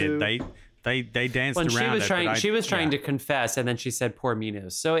did. They danced around she was trying to confess, and then she said poor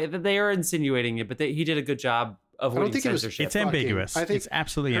Minos. So they are insinuating it, but he did a good job avoiding censorship. It's ambiguous. I think it's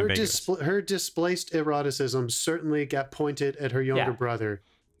absolutely ambiguous. Her displaced eroticism certainly got pointed at her younger brother.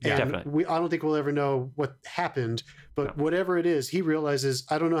 Yeah, and definitely. I don't think we'll ever know what happened, but whatever it is, he realizes,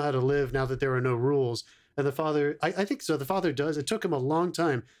 I don't know how to live now that there are no rules. And the father, I think so. The father does. It took him a long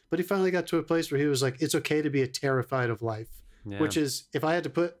time, but he finally got to a place where he was like, it's okay to be terrified of life. Yeah. Which is, if I had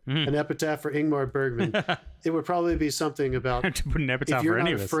to put an epitaph for Ingmar Bergman, it would probably be something about, to put an epitaph if you're for not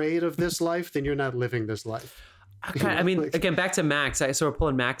any of afraid of this life, then you're not living this life. Okay, I mean, again, back to Max. So we're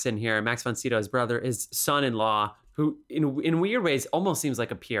pulling Max in here. Max von Sydow, his brother, his son-in-law, who in weird ways almost seems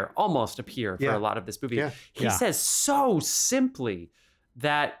like a peer for a lot of this movie. Yeah. He says so simply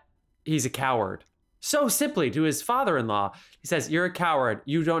that he's a coward. So simply to his father-in-law. He says, you're a coward.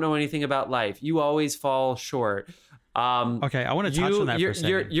 You don't know anything about life. You always fall short. Okay, I want to touch on that for a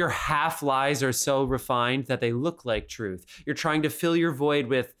second. Your half lies are so refined that they look like truth. You're trying to fill your void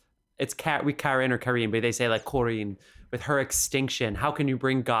with Karen or Karine, but they say like Corinne, with her extinction. How can you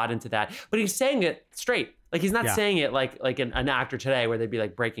bring God into that? But he's saying it straight. Like, he's not saying it like an actor today where they'd be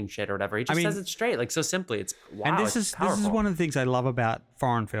like breaking shit or whatever. He just says it straight, like so simply. It's wow. And this is one of the things I love about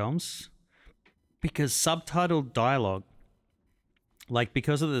foreign films, because subtitled dialogue, like,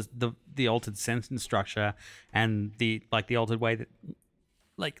 because of the altered sentence structure and the altered way that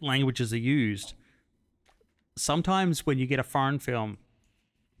like languages are used, sometimes when you get a foreign film,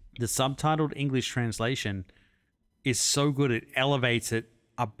 the subtitled English translation is so good it elevates it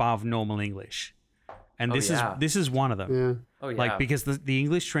above normal English. And this is one of them. Yeah. Oh yeah. Like, because the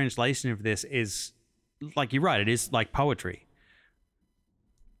English translation of this is, like, you're right, it is like poetry.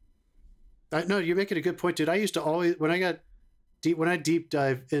 No, you're making a good point, dude. I used to always, when I deep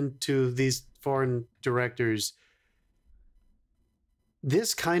dive into these foreign directors,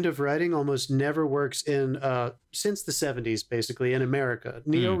 this kind of writing almost never works in since the 70s, basically, in America.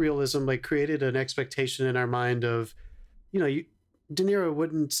 Neorealism like created an expectation in our mind of, De Niro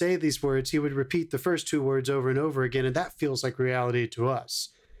wouldn't say these words. He would repeat the first two words over and over again, and that feels like reality to us.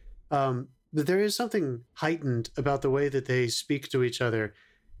 But there is something heightened about the way that they speak to each other.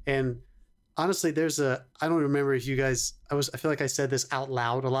 And honestly, I don't remember if you guys, I feel like I said this out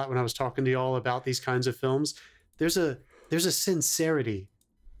loud a lot when I was talking to y'all about these kinds of films. There's a sincerity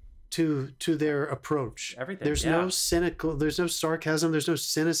to their approach. Everything. There's no sarcasm, there's no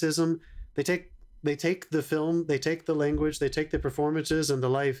cynicism. They take the film, they take the language, they take the performances and the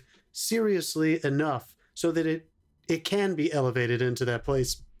life seriously enough so that it can be elevated into that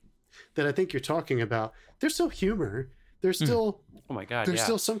place that I think you're talking about. There's still humor. There's still oh my god, there's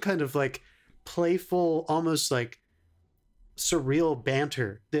still some kind of like playful, almost like surreal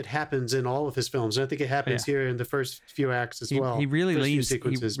banter that happens in all of his films. And I think it happens here in the first few acts as well. He really leans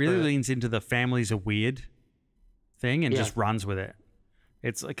into the families are weird thing and just runs with it.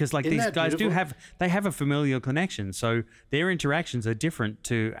 It's because like Isn't these that guys beautiful? they have a familial connection, so their interactions are different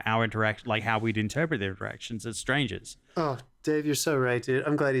to our interaction, like how we'd interpret their interactions as strangers. Oh, Dave, you're so right, dude.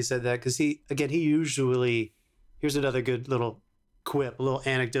 I'm glad he said that because he usually, here's another good little quip, a little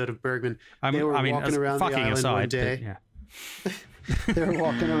anecdote of Bergman. They were walking around the island one day. Yeah. They were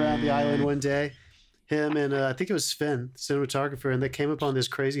walking around the island one day, him and I think it was Sven, the cinematographer, and they came upon this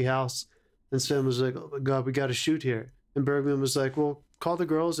crazy house. And Sven was like, "Oh my God, we got to shoot here." And Bergman was like, "Well, call the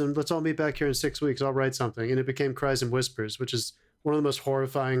girls and let's all meet back here in 6 weeks. I'll write something." And it became Cries and Whispers, which is one of the most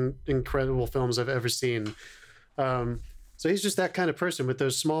horrifying, incredible films I've ever seen. So he's just that kind of person with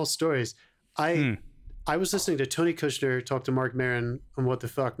those small stories. I was listening to Tony Kushner talk to Mark Maron on What the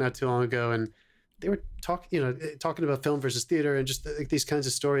Fuck not too long ago, and they were talking about film versus theater and just like these kinds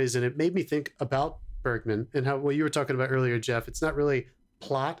of stories, and it made me think about Bergman and how what you were talking about earlier, Jeff. It's not really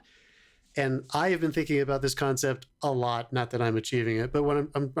plot. And I have been thinking about this concept a lot. Not that I'm achieving it, but when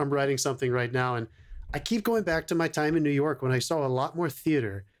I'm writing something right now, and I keep going back to my time in New York when I saw a lot more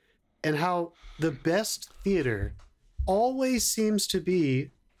theater, and how the best theater always seems to be,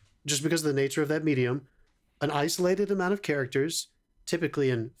 just because of the nature of that medium, an isolated amount of characters, typically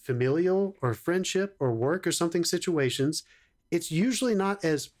in familial or friendship or work or something situations. It's usually not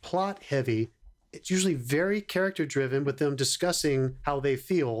as plot heavy. It's usually very character driven with them discussing how they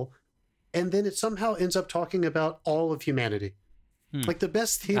feel. And then it somehow ends up talking about all of humanity. Like the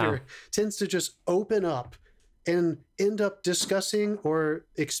best theater tends to just open up and end up discussing or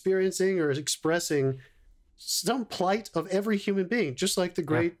experiencing or expressing some plight of every human being, just like the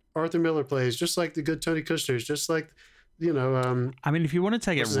great Arthur Miller plays, just like the good Tony Kushner's, just like, I mean, if you want to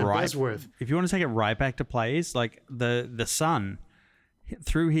take it right, Bosworth. if you want to take it right back to plays, like the son,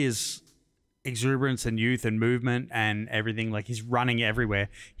 through his exuberance and youth and movement and everything, like he's running everywhere.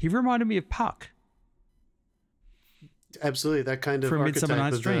 He reminded me of Puck. Absolutely, that kind of From archetype Midsummer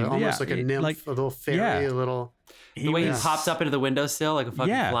Night's of Dream. almost like a nymph, like, a little fairy, a little. The way he pops up into the windowsill like a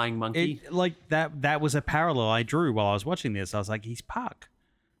fucking flying monkey. Like that was a parallel I drew while I was watching this. I was like, he's Puck.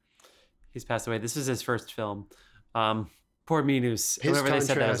 He's passed away. This is his first film. Poor Minos. Whenever they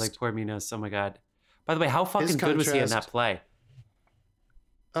said that, I was like, poor Minos. Oh my God. By the way, how fucking good was he in that play?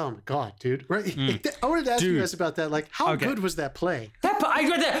 Oh my God, dude! Right? I wanted to ask you guys about that. Like, how good was that play? I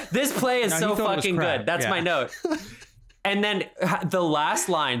read that. This play is so fucking good. That's my note. And then the last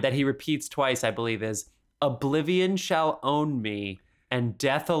line that he repeats twice, I believe, is "Oblivion shall own me, and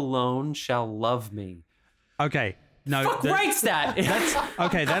death alone shall love me." Okay. No, writes that.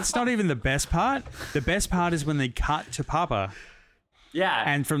 That's not even the best part. The best part is when they cut to Papa. Yeah.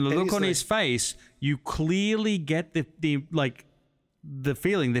 And from the look on his face, you clearly get the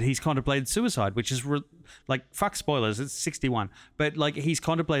feeling that he's contemplated suicide, which is fuck spoilers, it's 61, but like he's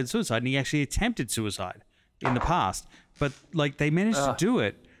contemplated suicide and he actually attempted suicide in the past, but like they managed to do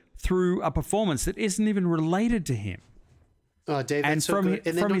it through a performance that isn't even related to him. Oh, Dave, and so from good.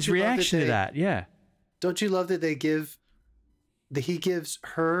 And then his reaction to that, don't you love that he gives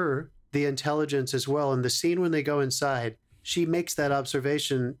her the intelligence as well? In the scene when they go inside, she makes that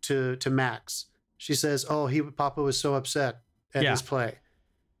observation to Max. She says, "Oh, Papa was so upset at his play,"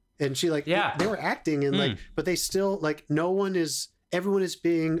 and she they were acting and but they still everyone is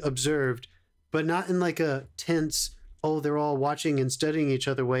being observed, but not in like a tense, they're all watching and studying each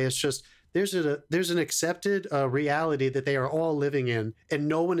other way. It's just there's an accepted reality that they are all living in, and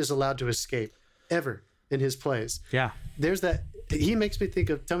no one is allowed to escape ever in his plays. Yeah, there's that. He makes me think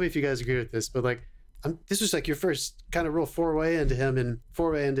of. Tell me if you guys agree with this, but this was like your first kind of real foray into him,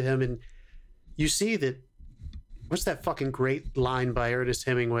 and you see that. What's that fucking great line by Ernest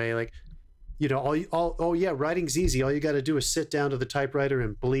Hemingway? Like, writing's easy. All you got to do is sit down to the typewriter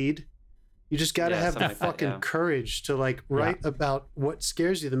and bleed. You just got to have the fucking courage to write about what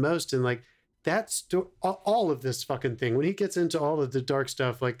scares you the most. And that's all of this fucking thing. When he gets into all of the dark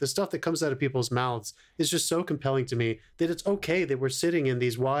stuff, like the stuff that comes out of people's mouths is just so compelling to me that it's okay that we're sitting in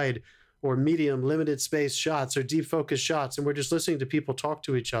these wide or medium limited space shots or deep focus shots. And we're just listening to people talk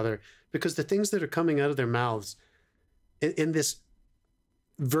to each other because the things that are coming out of their mouths in this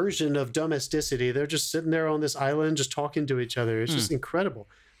version of domesticity, they're just sitting there on this island just talking to each other. It's just incredible.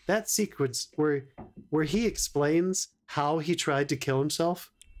 That sequence where he explains how he tried to kill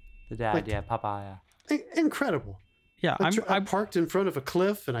himself. The dad, Papa, incredible. Yeah, I parked in front of a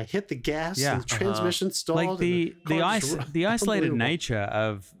cliff and I hit the gas and the transmission stalled. Like the isolated nature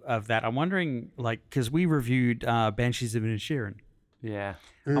of that. I'm wondering, because we reviewed Banshees of Inisherin. Yeah.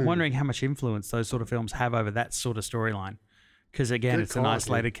 I'm wondering how much influence those sort of films have over that sort of storyline. Because again, it's an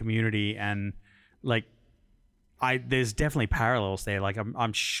isolated community, and there's definitely parallels there.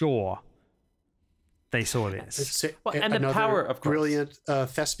 I'm sure they saw this. And the power, of course. Brilliant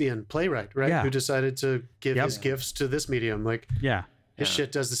thespian playwright, right? Yeah. Who decided to give his gifts to this medium. Like, his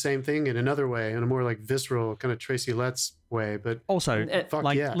shit does the same thing in another way, in a more like visceral kind of Tracy Letts way. But also, fuck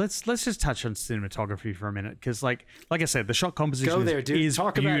let's just touch on cinematography for a minute, because like I said, the shot composition is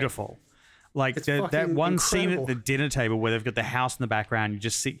beautiful. Like that one scene at the dinner table where they've got the house in the background,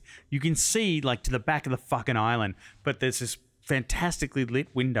 you can see like to the back of the fucking island, but there's this fantastically lit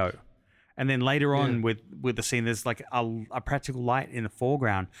window. And then later on with the scene, there's like a practical light in the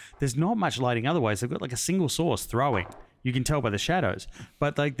foreground. There's not much lighting otherwise. They've got like a single source throwing. You can tell by the shadows.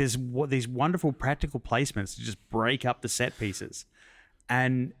 But like there's these wonderful practical placements to just break up the set pieces.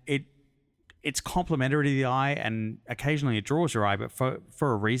 And it's complimentary to the eye, and occasionally it draws your eye, but for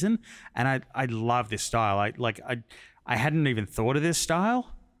a reason. And I love this style. I hadn't even thought of this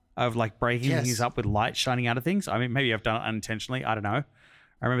style of like breaking things up with light shining out of things. I mean, maybe I've done it unintentionally. I don't know.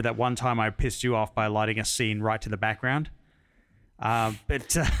 I remember that one time I pissed you off by lighting a scene right to the background.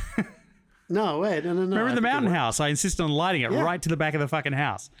 But no, wait, no. Remember the mountain house? I insisted on lighting it right to the back of the fucking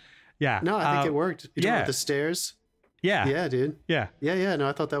house. Yeah. No, I think it worked. You talking about the stairs? Yeah. Yeah, dude. Yeah. Yeah. No,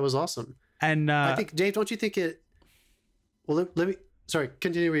 I thought that was awesome. And I think, Dave, don't you think it? Well, let me. Sorry,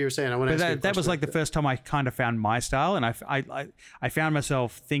 continue what you were saying. I want to. That was like the first time I kind of found my style, and I found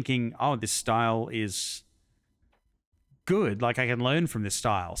myself thinking, oh, this style is good. Like I can learn from this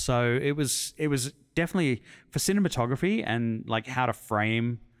style. So it was definitely for cinematography and like how to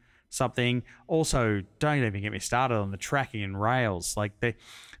frame something. Also, don't even get me started on the tracking and rails. Like they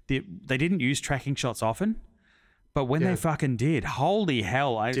didn't use tracking shots often, but when they fucking did, holy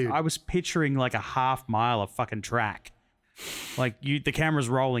hell! I was picturing like a half mile of fucking track. Like the camera's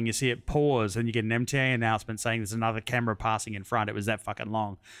rolling, you see it pause, and you get an MTA announcement saying there's another camera passing in front. It was that fucking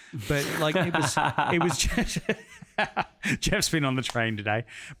long, but like it was just Jeff's been on the train today.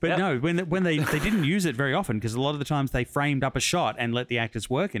 But no, when they didn't use it very often, because a lot of the times they framed up a shot and let the actors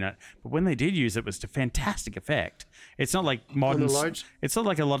work in it. But when they did use it was to fantastic effect. It's not like modern. It's not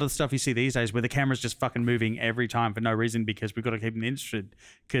like a lot of the stuff you see these days where the camera's just fucking moving every time for no reason because we've got to keep them interested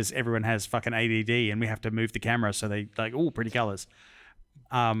because everyone has fucking ADD and we have to move the camera so they like, oh, pretty colors.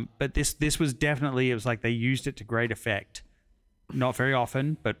 But this was definitely, it was like they used it to great effect. Not very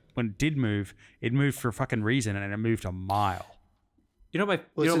often, but when it did move, it moved for a fucking reason, and it moved a mile. Sorry,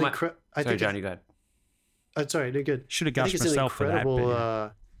 John, you go ahead. Sorry, no good. Should have gushed myself for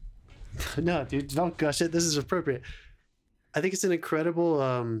that. No, dude, don't gush it. This is appropriate. I think it's an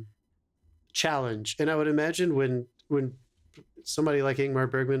incredible challenge, and I would imagine when somebody like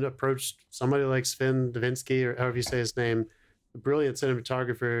Ingmar Bergman approached somebody like Sven Davinsky, or however you say his name, a brilliant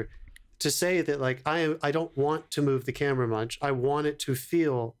cinematographer, to say that like I don't want to move the camera much. I want it to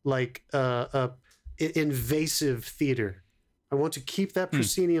feel like invasive theater. I want to keep that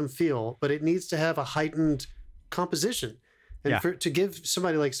proscenium feel, but it needs to have a heightened composition. And to give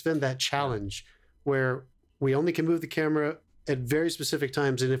somebody like Sven that challenge, where we only can move the camera at very specific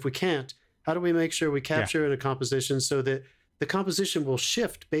times, and if we can't, how do we make sure we capture in a composition so that the composition will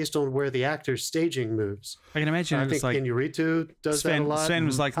shift based on where the actor's staging moves? I can imagine. I think Inarritu does that a lot. Sven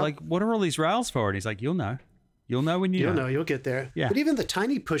was like, what are all these rails for? And he's like, you'll know when you know. You'll know. You'll get there. Yeah. But even the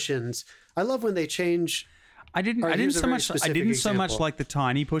tiny push-ins, I love when they change. I didn't so much like the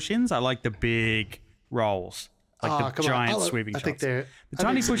tiny push-ins. I like the big rolls, like the giant sweeping shots. The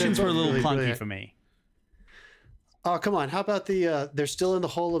tiny push-ins were a little clunky for me. Oh, come on. How about they're still in the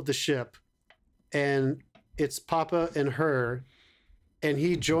hull of the ship, and it's Papa and her, and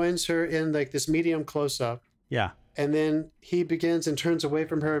he joins her in like this medium close-up. Yeah. And then he begins and turns away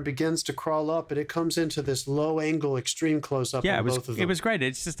from her and begins to crawl up, and it comes into this low-angle extreme close-up on both of them. It was great.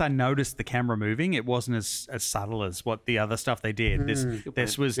 It's just I noticed the camera moving. It wasn't as subtle as what the other stuff they did.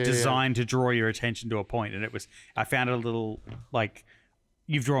 This was designed to draw your attention to a point, and I found it a little like,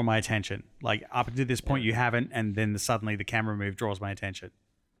 you've drawn my attention. Like up to this point you haven't, and then suddenly the camera move draws my attention.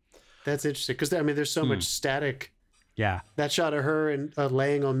 That's interesting because there's so much static. Yeah. That shot of her and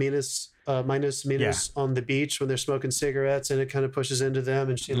laying on Minas on the beach when they're smoking cigarettes, and it kind of pushes into them,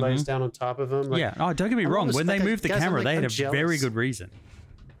 and she lays down on top of him. Like, Oh, don't get me wrong. When they moved the camera, they had a very good reason.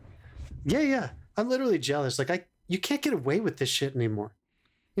 Yeah. I'm literally jealous. Like you can't get away with this shit anymore.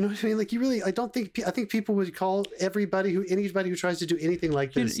 You know what I mean? Like I think people would call anybody who tries to do anything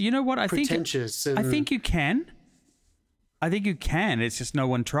like this. You know what? Pretentious. I think you can. It's just no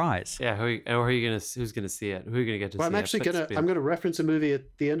one tries. Yeah. Who's gonna see it? Who are you gonna get to see it? I'm gonna reference a movie at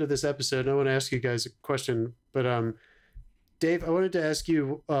the end of this episode. And I want to ask you guys a question, but Dave, I wanted to ask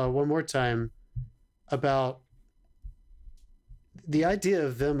you one more time about the idea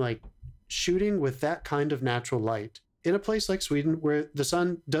of them like shooting with that kind of natural light in a place like Sweden where the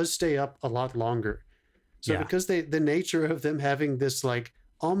sun does stay up a lot longer. So Yeah. because the nature of them having this like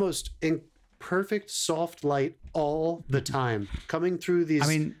almost in perfect soft light all the time coming through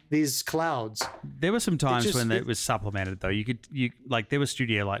these clouds. There were some times when it it was supplemented though. You like there were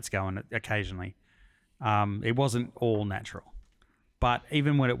studio lights going occasionally. It wasn't all natural, but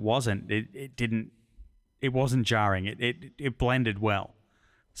even when it wasn't, it wasn't jarring. It blended well.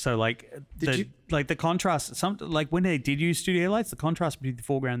 So like the contrast, like when they did use studio lights, the contrast between the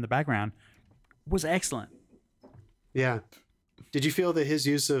foreground and the background was excellent. Yeah. Did you feel that his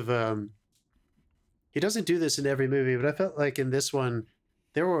use of he doesn't do this in every movie, but I felt like in this one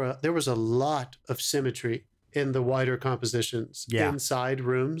there was a lot of symmetry in the wider compositions inside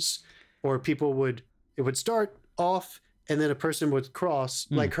rooms, or it would start off and then a person would cross,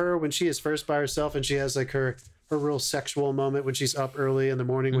 like her when she is first by herself and she has like her real sexual moment when she's up early in the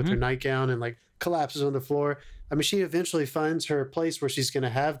morning with her nightgown and like collapses on the floor. I mean, she eventually finds her place where she's going to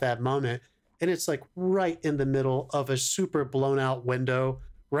have that moment. And it's like right in the middle of a super blown out window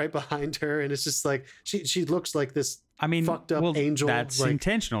right behind her. And it's just like, she looks like this fucked up angel. That's like,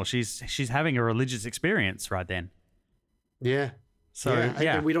 intentional. She's having a religious experience right then. Yeah. So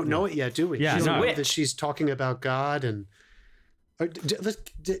And we don't know it yet, do we? Yeah, She doesn't no. know that she's talking about God. And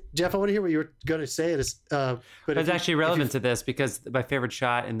Jeff, I want to hear what you were going to say. But it's actually relevant to this because my favorite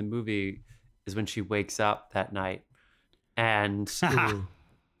shot in the movie is when she wakes up that night, and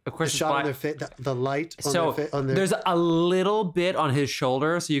of course the shot on their face, the light. On their there's a little bit on his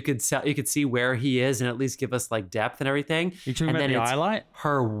shoulder, so you could see where he is, and at least give us like depth and everything. You talking and about then the it's eye light?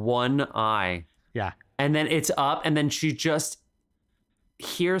 Her one eye, Yeah. and then it's up, and then she just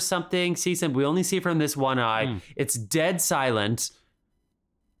hears something, sees something. We only see from this one eye. It's dead silent,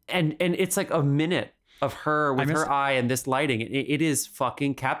 and it's like a minute of her with her eye and this lighting. It is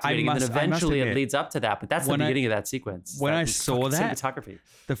fucking captivating, and then eventually it leads up to that. But that's the beginning of that sequence. When I saw that, cinematography,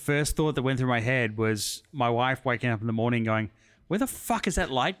 the first thought that went through my head was my wife waking up in the morning going, "Where the fuck is that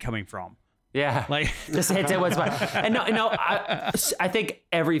light coming from?" Yeah, like just hits it once. And I think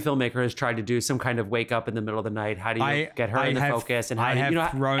every filmmaker has tried to do some kind of wake up in the middle of the night. How do you get her in the focus? And how do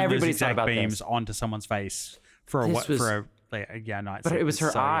thrown everybody's those thought exact about beams this. onto someone's face for a night. But it was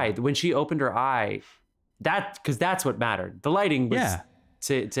her eye. When she opened her eye, because that's what mattered. The lighting was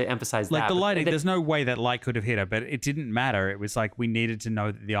to emphasize like that. the But lighting. There's no way that light could have hit her, but it didn't matter. It was like we needed to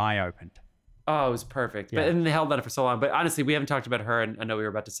know that the eye opened. Oh, it was perfect. But and they held on it for so long. But honestly, we haven't talked about her, and I know we were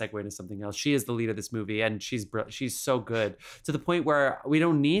about to segue into something else. She is the lead of this movie, and she's so good to the point where we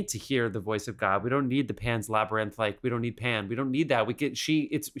don't need to hear the voice of God. We don't need the Pan's Labyrinth. Like we don't need Pan. We don't need that. She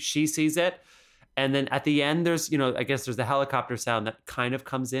sees it, and then at the end, there's I guess there's the helicopter sound that kind of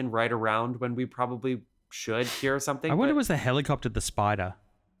comes in right around when we probably should hear something. I wonder was the helicopter the spider?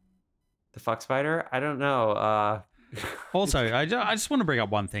 The fuck spider? I don't know. Also, I just want to bring up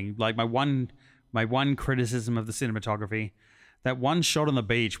one thing. Like my one criticism of the cinematography, that one shot on the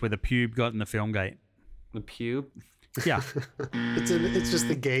beach where the pube got in the film gate. The pube? Yeah. it's just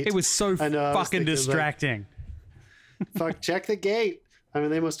the gate. It was so fucking distracting. Fuck, check the gate. I mean,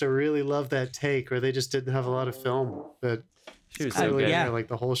 they must have really loved that take, or they just didn't have a lot of film. But she was so good. Like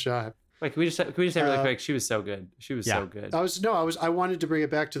the whole shot. Wait, can we just say really quick? She was so good. She was so good. I wanted to bring it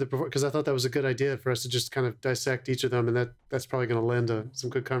back to the because I thought that was a good idea for us to just kind of dissect each of them, and that's probably going to lend to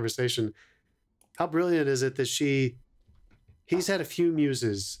some good conversation. How brilliant is it that he's had a few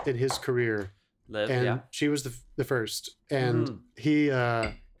muses in his career, and she was the first, and he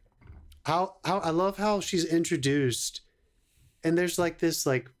how I love how she's introduced, and there's like this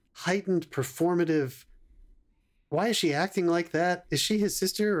like heightened performative. Why is she acting like that? Is she his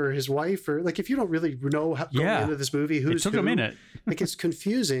sister or his wife? Or like, if you don't really know how going into this movie, who's it took a minute. Like it's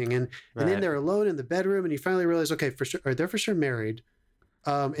confusing. And then they're alone in the bedroom and you finally realize, okay, for sure, they're for sure married.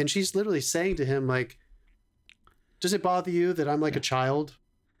 And she's literally saying to him, like, does it bother you that I'm like a child?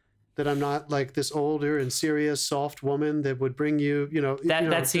 That I'm not like this older and serious, soft woman that would bring you,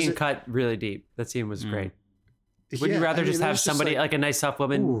 that scene cut really deep. That scene was great. Wouldn't you rather just have somebody like a nice soft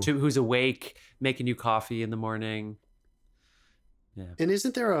woman who's awake, making you coffee in the morning? Yeah. And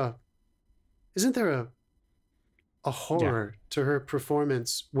isn't there a horror to her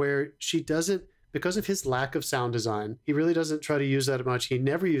performance where she doesn't, because of his lack of sound design, he really doesn't try to use that much. He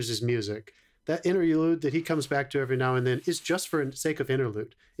never uses music. That interlude that he comes back to every now and then is just for the sake of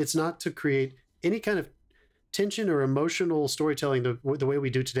interlude. It's not to create any kind of tension or emotional storytelling the way we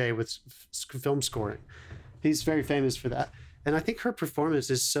do today with film scoring. He's very famous for that. And I think her performance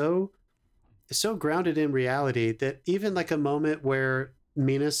is so grounded in reality that even like a moment where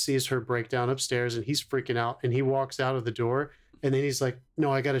Mina sees her break down upstairs and he's freaking out and he walks out of the door, And then he's like,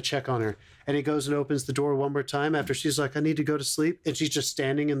 no, I got to check on her. And he goes and opens the door one more time after she's like, I need to go to sleep. And she's just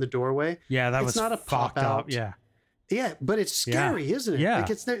standing in the doorway. Yeah, that it's was not a fucked pop out. up. Yeah. Yeah, but it's scary, isn't it? Yeah.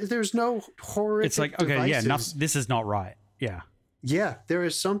 Like there's no horrific It's like, okay, devices. this is not right. Yeah. Yeah, there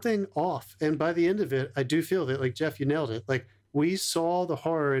is something off. And by the end of it, I do feel that, like, Jeff, you nailed it. Like, we saw the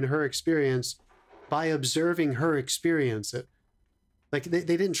horror in her experience by observing her experience it. Like, they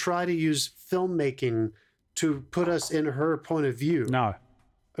didn't try to use filmmaking to put us in her point of view. No.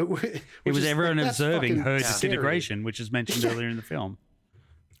 It was everyone observing her scary. disintegration, which is mentioned earlier in the film.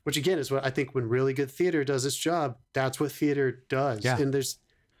 Which, again, is what I think when really good theater does its job, that's what theater does. Yeah.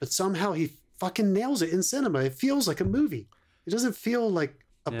 But somehow he fucking nails it in cinema. It feels like a movie. It doesn't feel like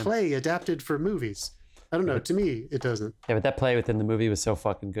a play adapted for movies. I don't know. To me, it doesn't. Yeah, but that play within the movie was so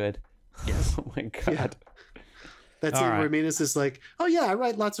fucking good. Yes. Oh my God. Yeah. That's it, where Minas is like, oh yeah, I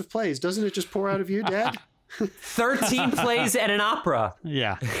write lots of plays. Doesn't it just pour out of you, Dad? 13 plays and an opera.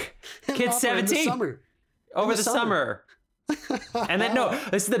 Yeah. Kid's 17. Over the summer. And then, no,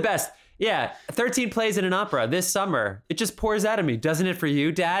 this is the best. Yeah, 13 plays and an opera this summer. It just pours out of me. Doesn't it for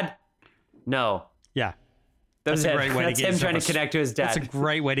you, Dad? No. Yeah. That's a great way That's to get him trying to connect to his dad. That's a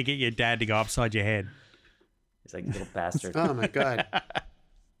great way to get your dad to go upside your head. He's like, little bastard. Oh my God.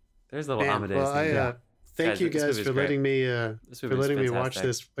 There's little Amadeus. Well, thank you guys for letting me watch fantastic.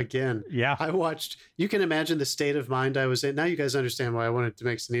 this again. Yeah. You can imagine the state of mind I was in. Now you guys understand why I wanted to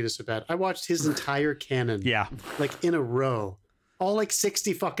make Sunita so bad. I watched his entire canon. Yeah. Like in a row. All like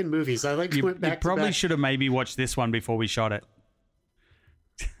 60 fucking movies. I like went back You probably to back. should have maybe watched this one before we shot it.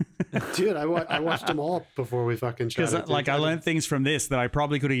 Dude, I watched them all before we fucking shot it. Because like I learned things from this that I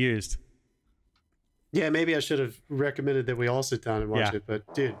probably could have used. Yeah, maybe I should have recommended that we all sit down and watch it.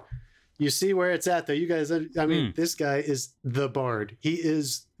 But dude, you see where it's at though. You guys, I mean, this guy is the bard. He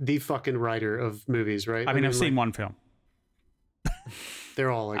is the fucking writer of movies, right? I mean, I've seen one film.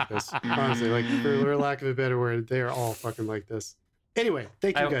 They're all like this. Honestly, like for lack of a better word, they are all fucking like this. Anyway,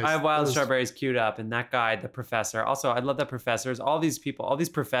 thank you guys. I have Wild Strawberries queued up, and that guy, the professor. Also, I love that professors. All these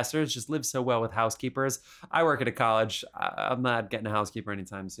professors just live so well with housekeepers. I work at a college. I'm not getting a housekeeper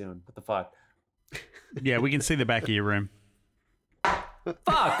anytime soon. What the fuck? Yeah, we can see the back of your room.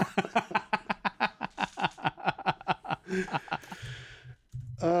 Fuck!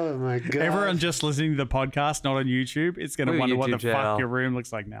 Oh my God. Everyone just listening to the podcast, not on YouTube, it's going to wonder what the fuck your room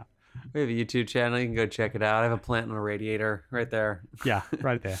looks like now. We have a YouTube channel. You can go check it out. I have a plant on a radiator right there. Yeah,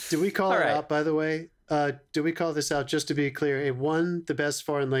 right there. Do we call it out, by the way? Do we call this out, just to be clear? It won the best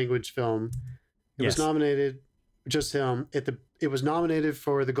foreign language film. It was nominated, just him. It was nominated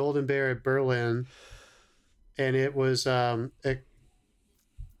for the Golden Bear at Berlin. And it was, it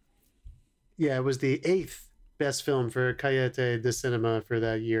was the 8th best film for Cayete de Cinema for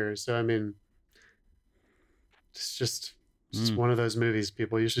that year. So, I mean, it's just one of those movies,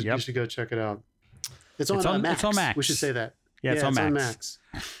 people. You should go check it out. It's on Max. It's on Max. We should say that. Yeah, it's on Max.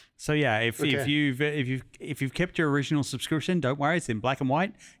 So yeah, if Okay. you've kept your original subscription, don't worry, it's in black and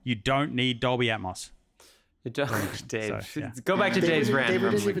white. You don't need Dolby Atmos. Dave, So, yeah. go back to Dave's rant. Dave, we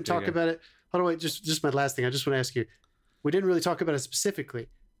didn't even talk about it. Hold on, wait, just my last thing. I just want to ask you. We didn't really talk about it specifically,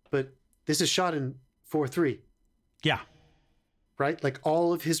 but this is shot in 4:3. Yeah. Right? Like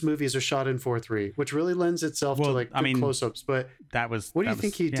all of his movies are shot in 4:3, which really lends itself to like good close-ups. But what do you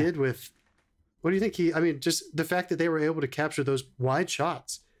think he did with? What do you think I mean, just the fact that they were able to capture those wide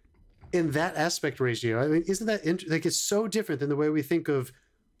shots in that aspect ratio. I mean, isn't that like it's so different than the way we think of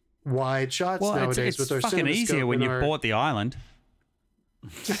wide shots nowadays? It's with our fucking easier when you bought the island.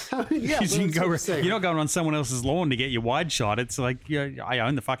 I mean, yeah, You can you're not going on someone else's lawn to get your wide shot. It's like, I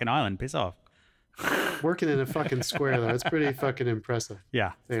own the fucking island. Piss off. Working in a fucking square though, it's pretty fucking impressive.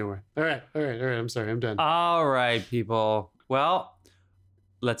 Yeah. Anyway, all right. I'm sorry, I'm done. All right, people. Well,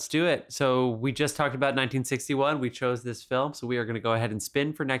 let's do it. So we just talked about 1961. We chose this film, so we are going to go ahead and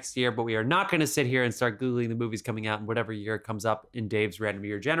spin for next year. But we are not going to sit here and start googling the movies coming out in whatever year comes up in Dave's random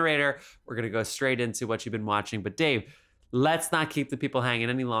year generator. We're going to go straight into what you've been watching. But Dave, let's not keep the people hanging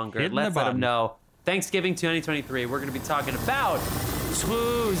any longer. Let's let them know. Thanksgiving 2023. We're going to be talking about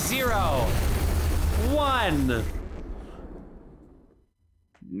 201.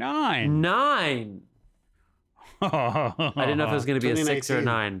 9. I didn't know if it was going to be a 6 or a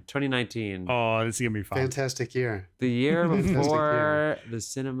 9. 2019. Oh, this is going to be fun. Fantastic year. The year before the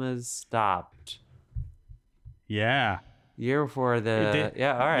cinemas stopped. Yeah. Year before the...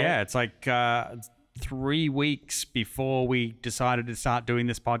 Yeah, all right. Yeah, it's like 3 weeks before we decided to start doing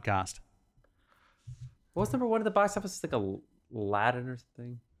this podcast. What was number one at the box office? Like Aladdin or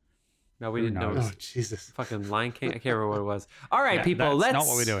something? No, we didn't know. It was Oh Jesus! fucking Lion King. I can't remember what it was. All right, people, That's let's... not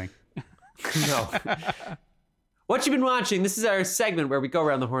what we're doing. No. What you been watching? This is our segment where we go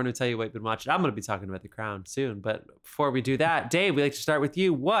around the horn and tell you what you've been watching. I'm going to be talking about The Crown soon, but before we do that, Dave, we like to start with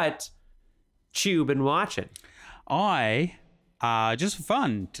you. What you been watching? I, just for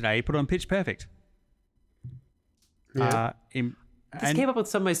fun today, put on Pitch Perfect. Yeah. This came up with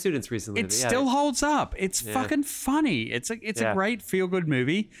some of my students recently. It still holds up. It's fucking funny. It's a great feel-good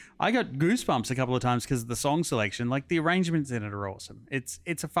movie. I got goosebumps a couple of times because of the song selection. Like, the arrangements in it are awesome. It's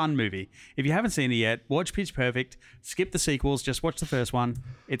a fun movie. If you haven't seen it yet, watch Pitch Perfect. Skip the sequels. Just watch the first one.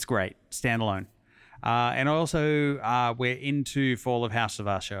 It's great. Standalone. And also, we're into Fall of House of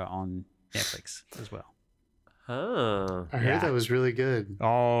Usher on Netflix as well. Oh. I heard that was really good.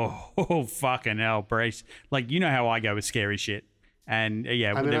 Oh, fucking hell, Brace. Like, you know how I go with scary shit. And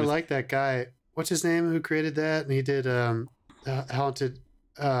yeah, I mean, I like that guy. What's his name? Who created that? And he did Haunted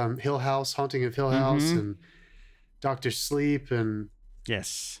Hill House, Haunting of Hill House, and Doctor Sleep, and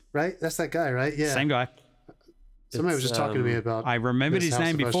yes, right. That's that guy, right? Yeah, same guy. Somebody was just talking to me about. I remembered his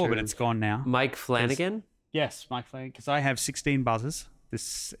name before, but it's gone now. Mike Flanagan. Yes, Mike Flanagan. Because I have 16 buzzers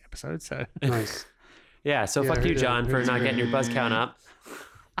this episode, so Nice. Yeah. So fuck you, John, for not getting your buzz count up.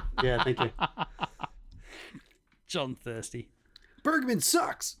 Yeah, thank you. John Thirsty. Bergman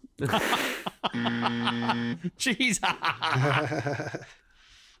sucks. Jeez.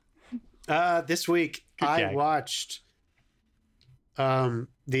 This week I watched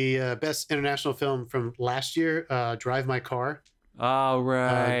the best international film from last year, Drive My Car. Oh,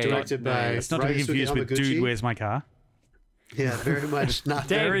 right. Directed by It's not to be confused with Dude, Where's My Car? Yeah, very much not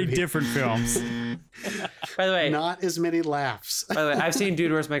very different films. By the way, not as many laughs. By the way, I've seen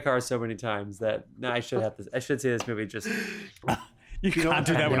Dude, Where's My Car so many times that I should see this movie just. You can't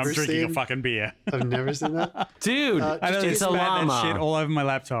do that when I'm drinking a fucking beer. I've never seen that. Dude, it's a llama. That shit all over my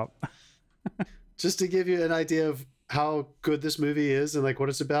laptop. Just to give you an idea of how good this movie is and like what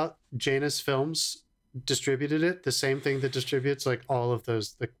it's about, Janus Films distributed it. The same thing that distributes like all of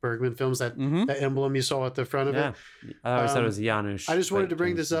those like Bergman films. That emblem you saw at the front of it. I always thought it was Janusz. I just wanted to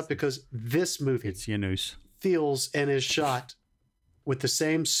bring this up because this movie it's Janusz. Feels and is shot with the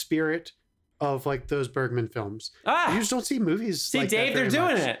same spirit of like those Bergman films. You just don't see movies. See, like Dave, that they're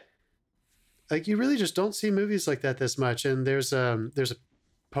doing much. it. Like you really just don't see movies like that this much. And there's a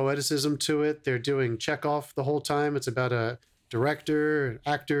poeticism to it. They're doing Chekhov the whole time. It's about a director,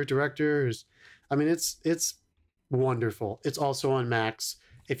 actor, directors. I mean, it's wonderful. It's also on Max.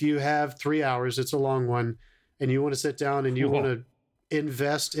 If you have 3 hours, it's a long one, and you want to sit down and you want to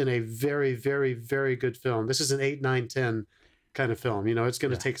invest in a very, very, very good film. This is an 8, 9, 10 kind of film. You know, it's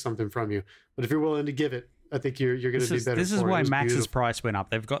going to take something from you. But if you're willing to give it, I think you're going to do better. This is why Max's price went up.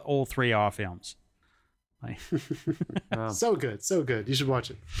 They've got all 3 hour films. Wow. So good, so good. You should watch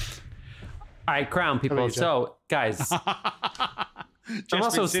it. All right, Crown people. So, guys, I'm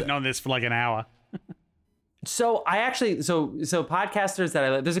also sitting on this for like an hour. So I actually, so podcasters that I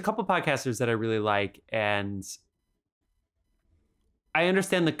like, there's a couple podcasters that I really like, and I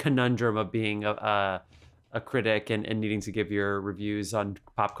understand the conundrum of being a critic and needing to give your reviews on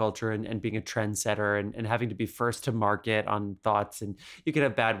pop culture and being a trendsetter and having to be first to market on thoughts, and you can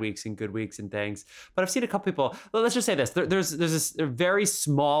have bad weeks and good weeks and things. But I've seen a couple people, let's just say this, there's a very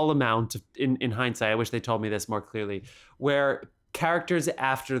small amount in hindsight, I wish they told me this more clearly, where characters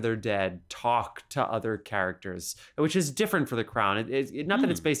after they're dead talk to other characters, which is different for The Crown. Not that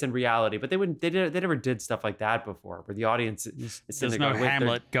it's based in reality, but they never did stuff like that before, where the audience is there's no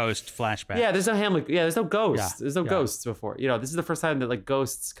Hamlet ghost flashback. Yeah, there's no Hamlet. Yeah, there's no ghosts. There's no ghosts before. You know, this is the first time that like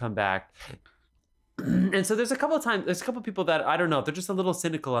ghosts come back. And so there's a couple of people that I don't know, they're just a little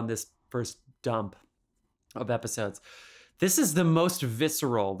cynical on this first dump of episodes. This is the most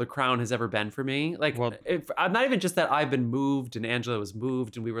visceral The Crown has ever been for me. Like, I'm not even just that I've been moved and Angela was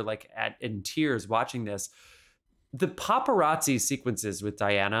moved and we were like in tears watching this. The paparazzi sequences with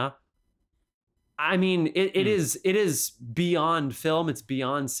Diana, I mean, it is beyond film. It's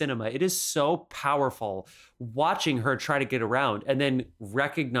beyond cinema. It is so powerful watching her try to get around and then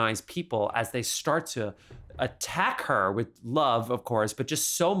recognize people as they start to attack her with love, of course, but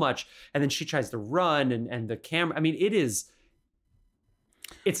just so much. And then she tries to run and the camera. I mean,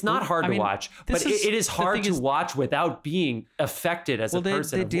 it's not hard to watch, but it is hard to watch without being affected as a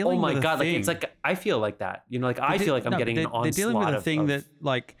person. Oh my God. Like, it's like, I feel like that, you know, like I feel like I'm getting an onslaught. They're dealing with a thing that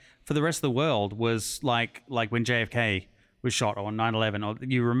like for the rest of the world was like when JFK was shot or 9/11, or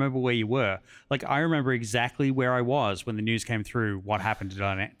you remember where you were. Like, I remember exactly where I was when the news came through what happened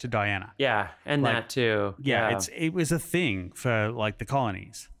to Diana. Yeah, and like, that too. Yeah, it was a thing for like the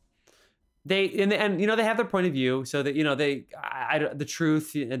colonies. and they have their point of view, so that the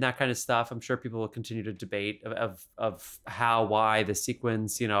truth and that kind of stuff. I'm sure people will continue to debate of how, why the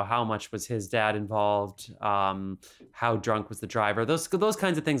sequence, how much was his dad involved, how drunk was the driver, those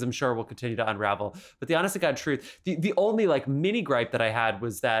kinds of things. I'm sure will continue to unravel. But the honest to God truth, the only like mini gripe that I had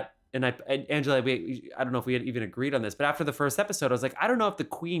was that. And Angela, I don't know if we had even agreed on this, but after the first episode, I was like, I don't know if the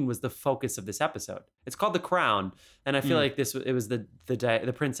Queen was the focus of this episode. It's called The Crown, and I feel like it was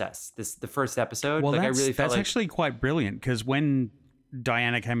the princess. The first episode. Well, like, that's actually quite brilliant, because when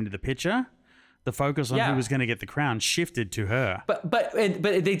Diana came into the picture, the focus on who was going to get the crown shifted to her. But they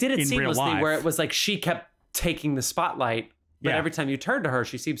did it in real seamlessly, life. where it was like she kept taking the spotlight. But every time you turned to her,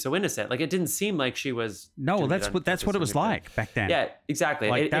 she seemed so innocent. Like, it didn't seem like she was. No, that's what it was like back then. Yeah, exactly.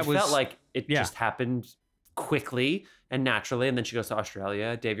 Like, it felt like it just happened quickly and naturally, and then she goes to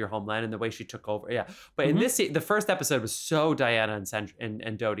Australia, Dave, your homeland, and the way she took over. Yeah, but in the first episode was so Diana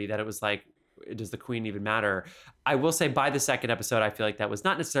and Dodie that it was like, does the Queen even matter? I will say by the second episode, I feel like that was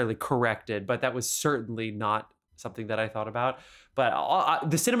not necessarily corrected, but that was certainly not something that I thought about. But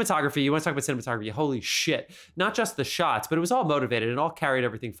the cinematography, you want to talk about cinematography, holy shit. Not just the shots, but it was all motivated and all carried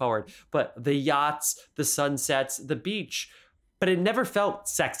everything forward. But the yachts, the sunsets, the beach, but it never felt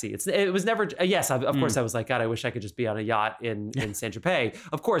sexy. It was never, yes, of course I was like, God, I wish I could just be on a yacht in Saint-Tropez.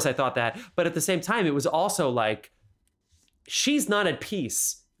 Of course I thought that. But at the same time, it was also like, she's not at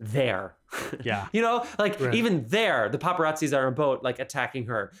peace there. Yeah. Even there, the paparazzis are on a boat, like attacking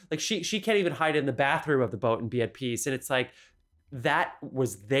her. Like she can't even hide in the bathroom of the boat and be at peace. And it's like, that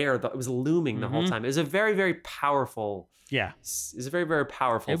was there. It was looming the whole time. It was a very, very powerful. Yeah. It was a very, very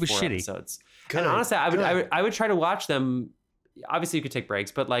powerful. It was 4 shitty. episodes. Good, and honestly, I would try to watch them. Obviously, you could take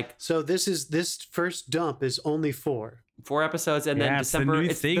breaks, but like. So this first dump is only 4 episodes, and then December.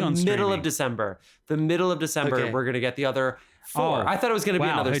 It's the middle of December. The middle of December, Okay. we're gonna get the other 4. I thought it was gonna be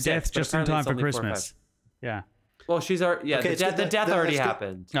another her 6. death but just in apparently time it's for only 4 or Christmas. 5. Yeah. Well, the death already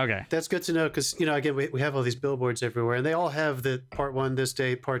happened. Okay. That's good to know, because again, we have all these billboards everywhere, and they all have the part 1 this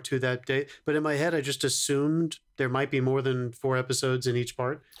date, part 2 that date. But in my head, I just assumed there might be more than 4 episodes in each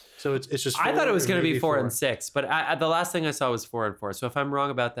part. So it's just. I thought it was going to be 4 and and 6, but the last thing I saw was 4 and 4. So if I'm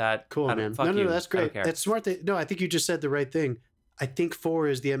wrong about that, cool, man. Fuck No, you. that's I don't great. care. That's smart. No, I think you just said the right thing. I think 4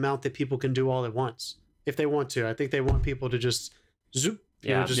 is the amount that people can do all at once if they want to. I think they want people to just zoop,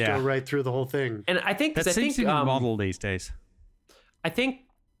 go right through the whole thing. And I think That seems to be the model these days. I think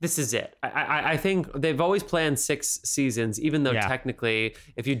this is it. I think they've always planned 6 seasons, even though technically,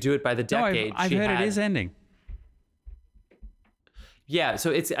 if you do it by the decade, I've heard it is ending. Yeah,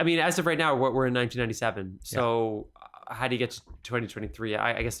 so it's. I mean, as of right now, we're in 1997. So how do you get to 2023?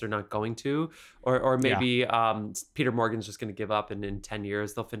 I guess they're not going to, or maybe Peter Morgan's just going to give up, and in 10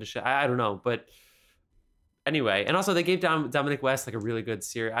 years they'll finish it. I don't know, but anyway. And also, they gave Dominic West like a really good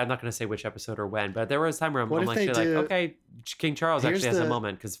series. I'm not going to say which episode or when, but there was a time where I'm actually like, okay, King Charles actually has a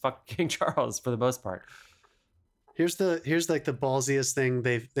moment, because fuck King Charles for the most part. Here's like the ballsiest thing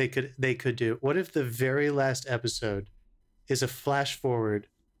they could do. What if the very last episode is a flash forward,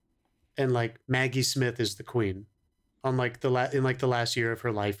 and like Maggie Smith is the queen on like the last year of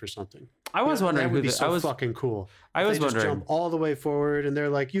her life or something? I was wondering that would be so fucking cool. I was just wondering. Jump all the way forward, and they're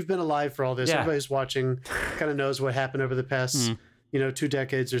like, "You've been alive for all this. Yeah. Everybody's watching, kind of knows what happened over the past, 2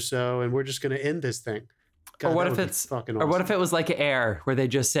 decades or so, and we're just going to end this thing." God, or what that if would be it's fucking or what awesome. if it was like Air, where they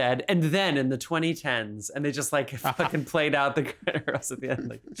just said, and then in the 2010s, and they just like fucking played out the girls at the end,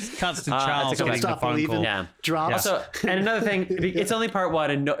 like Cuts to Charles Can't getting the stop phone believing. call. yeah. drops? So, and another thing, it's only part 1,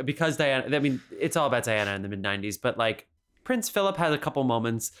 and because Diana, I mean, it's all about Diana in the mid 90s, but like Prince Philip had a couple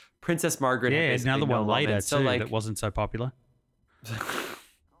moments, Princess Margaret, had basically another no one later moments. too So like, that wasn't so popular.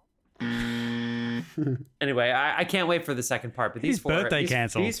 anyway, I can't wait for the second part. But His these 4 birthday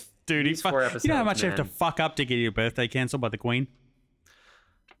cancelled. Dude, these 4 episodes. you know how much you have to man. fuck up to get your birthday cancelled by the Queen?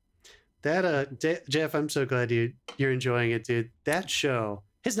 That Jeff, I'm so glad you're enjoying it, dude. That show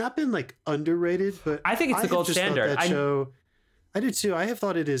has not been like underrated, but I think it's the have gold just thought standard. That show, I do too. I have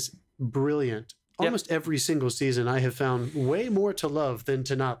thought it is brilliant. Almost every single season, I have found way more to love than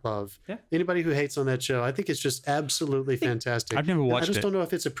to not love. Yeah. Anybody who hates on that show, I think it's just absolutely fantastic. I've never watched I just it. don't know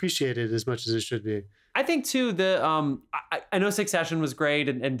if it's appreciated as much as it should be. I think too I know Succession was great,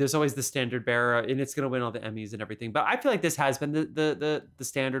 and there's always the standard bearer, and it's going to win all the Emmys and everything. But I feel like this has been the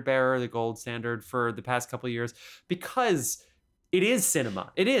standard bearer, the gold standard for the past couple of years, because It is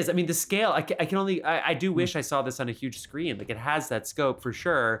cinema. It is. I mean, the scale, I can only, I do wish I saw this on a huge screen. Like, it has that scope for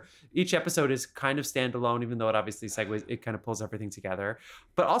sure. Each episode is kind of standalone, even though it obviously segues, it kind of pulls everything together.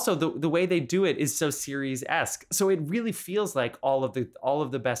 But also the way they do it is so series-esque. So it really feels like all of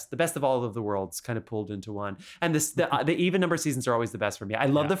the best of all of the worlds kind of pulled into one. And the even number seasons are always the best for me. I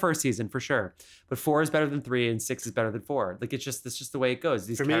love the first season for sure, but 4 is better than 3 and 6 is better than 4. Like, it's just the way it goes.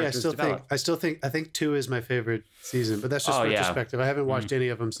 These for me, characters develop. I think 2 is my favorite season, but that's just retrospective. I haven't watched any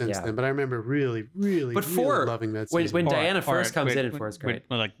of them since then, but I remember really, really, but really 4, loving that season. When Diana first comes in, and 4 is great.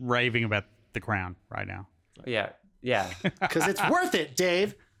 We're like raving about The Crown right now. Yeah. Because it's worth it,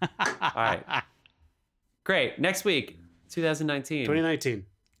 Dave. All right. Great. Next week, 2019.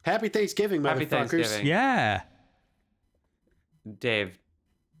 Happy Thanksgiving, Happy motherfuckers. Thanksgiving. Yeah. Dave,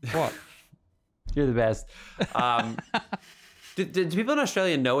 What? you're the best. Do people in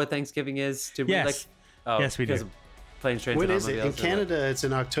Australia know what Thanksgiving is? Yes. Yes, we do. Because of planes, trains, When and is it? In automobiles, or what? Canada, it's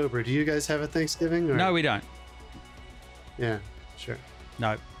in October. Do you guys have a Thanksgiving? Or? No, we don't. Yeah, sure.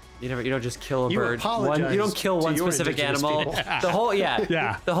 No. You don't just kill a You bird. apologize You don't kill to one your specific indigenous animal. people. The whole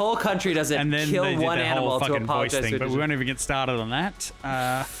Yeah. The whole country doesn't And then kill they did one that animal whole to fucking voice apologize thing, to but we a won't even get started on that.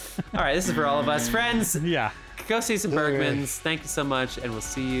 All right, this is for all of us. Friends, Yeah. go see some All right. Bergmans. Thank you so much, and we'll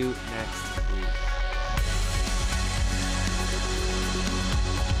see you next week.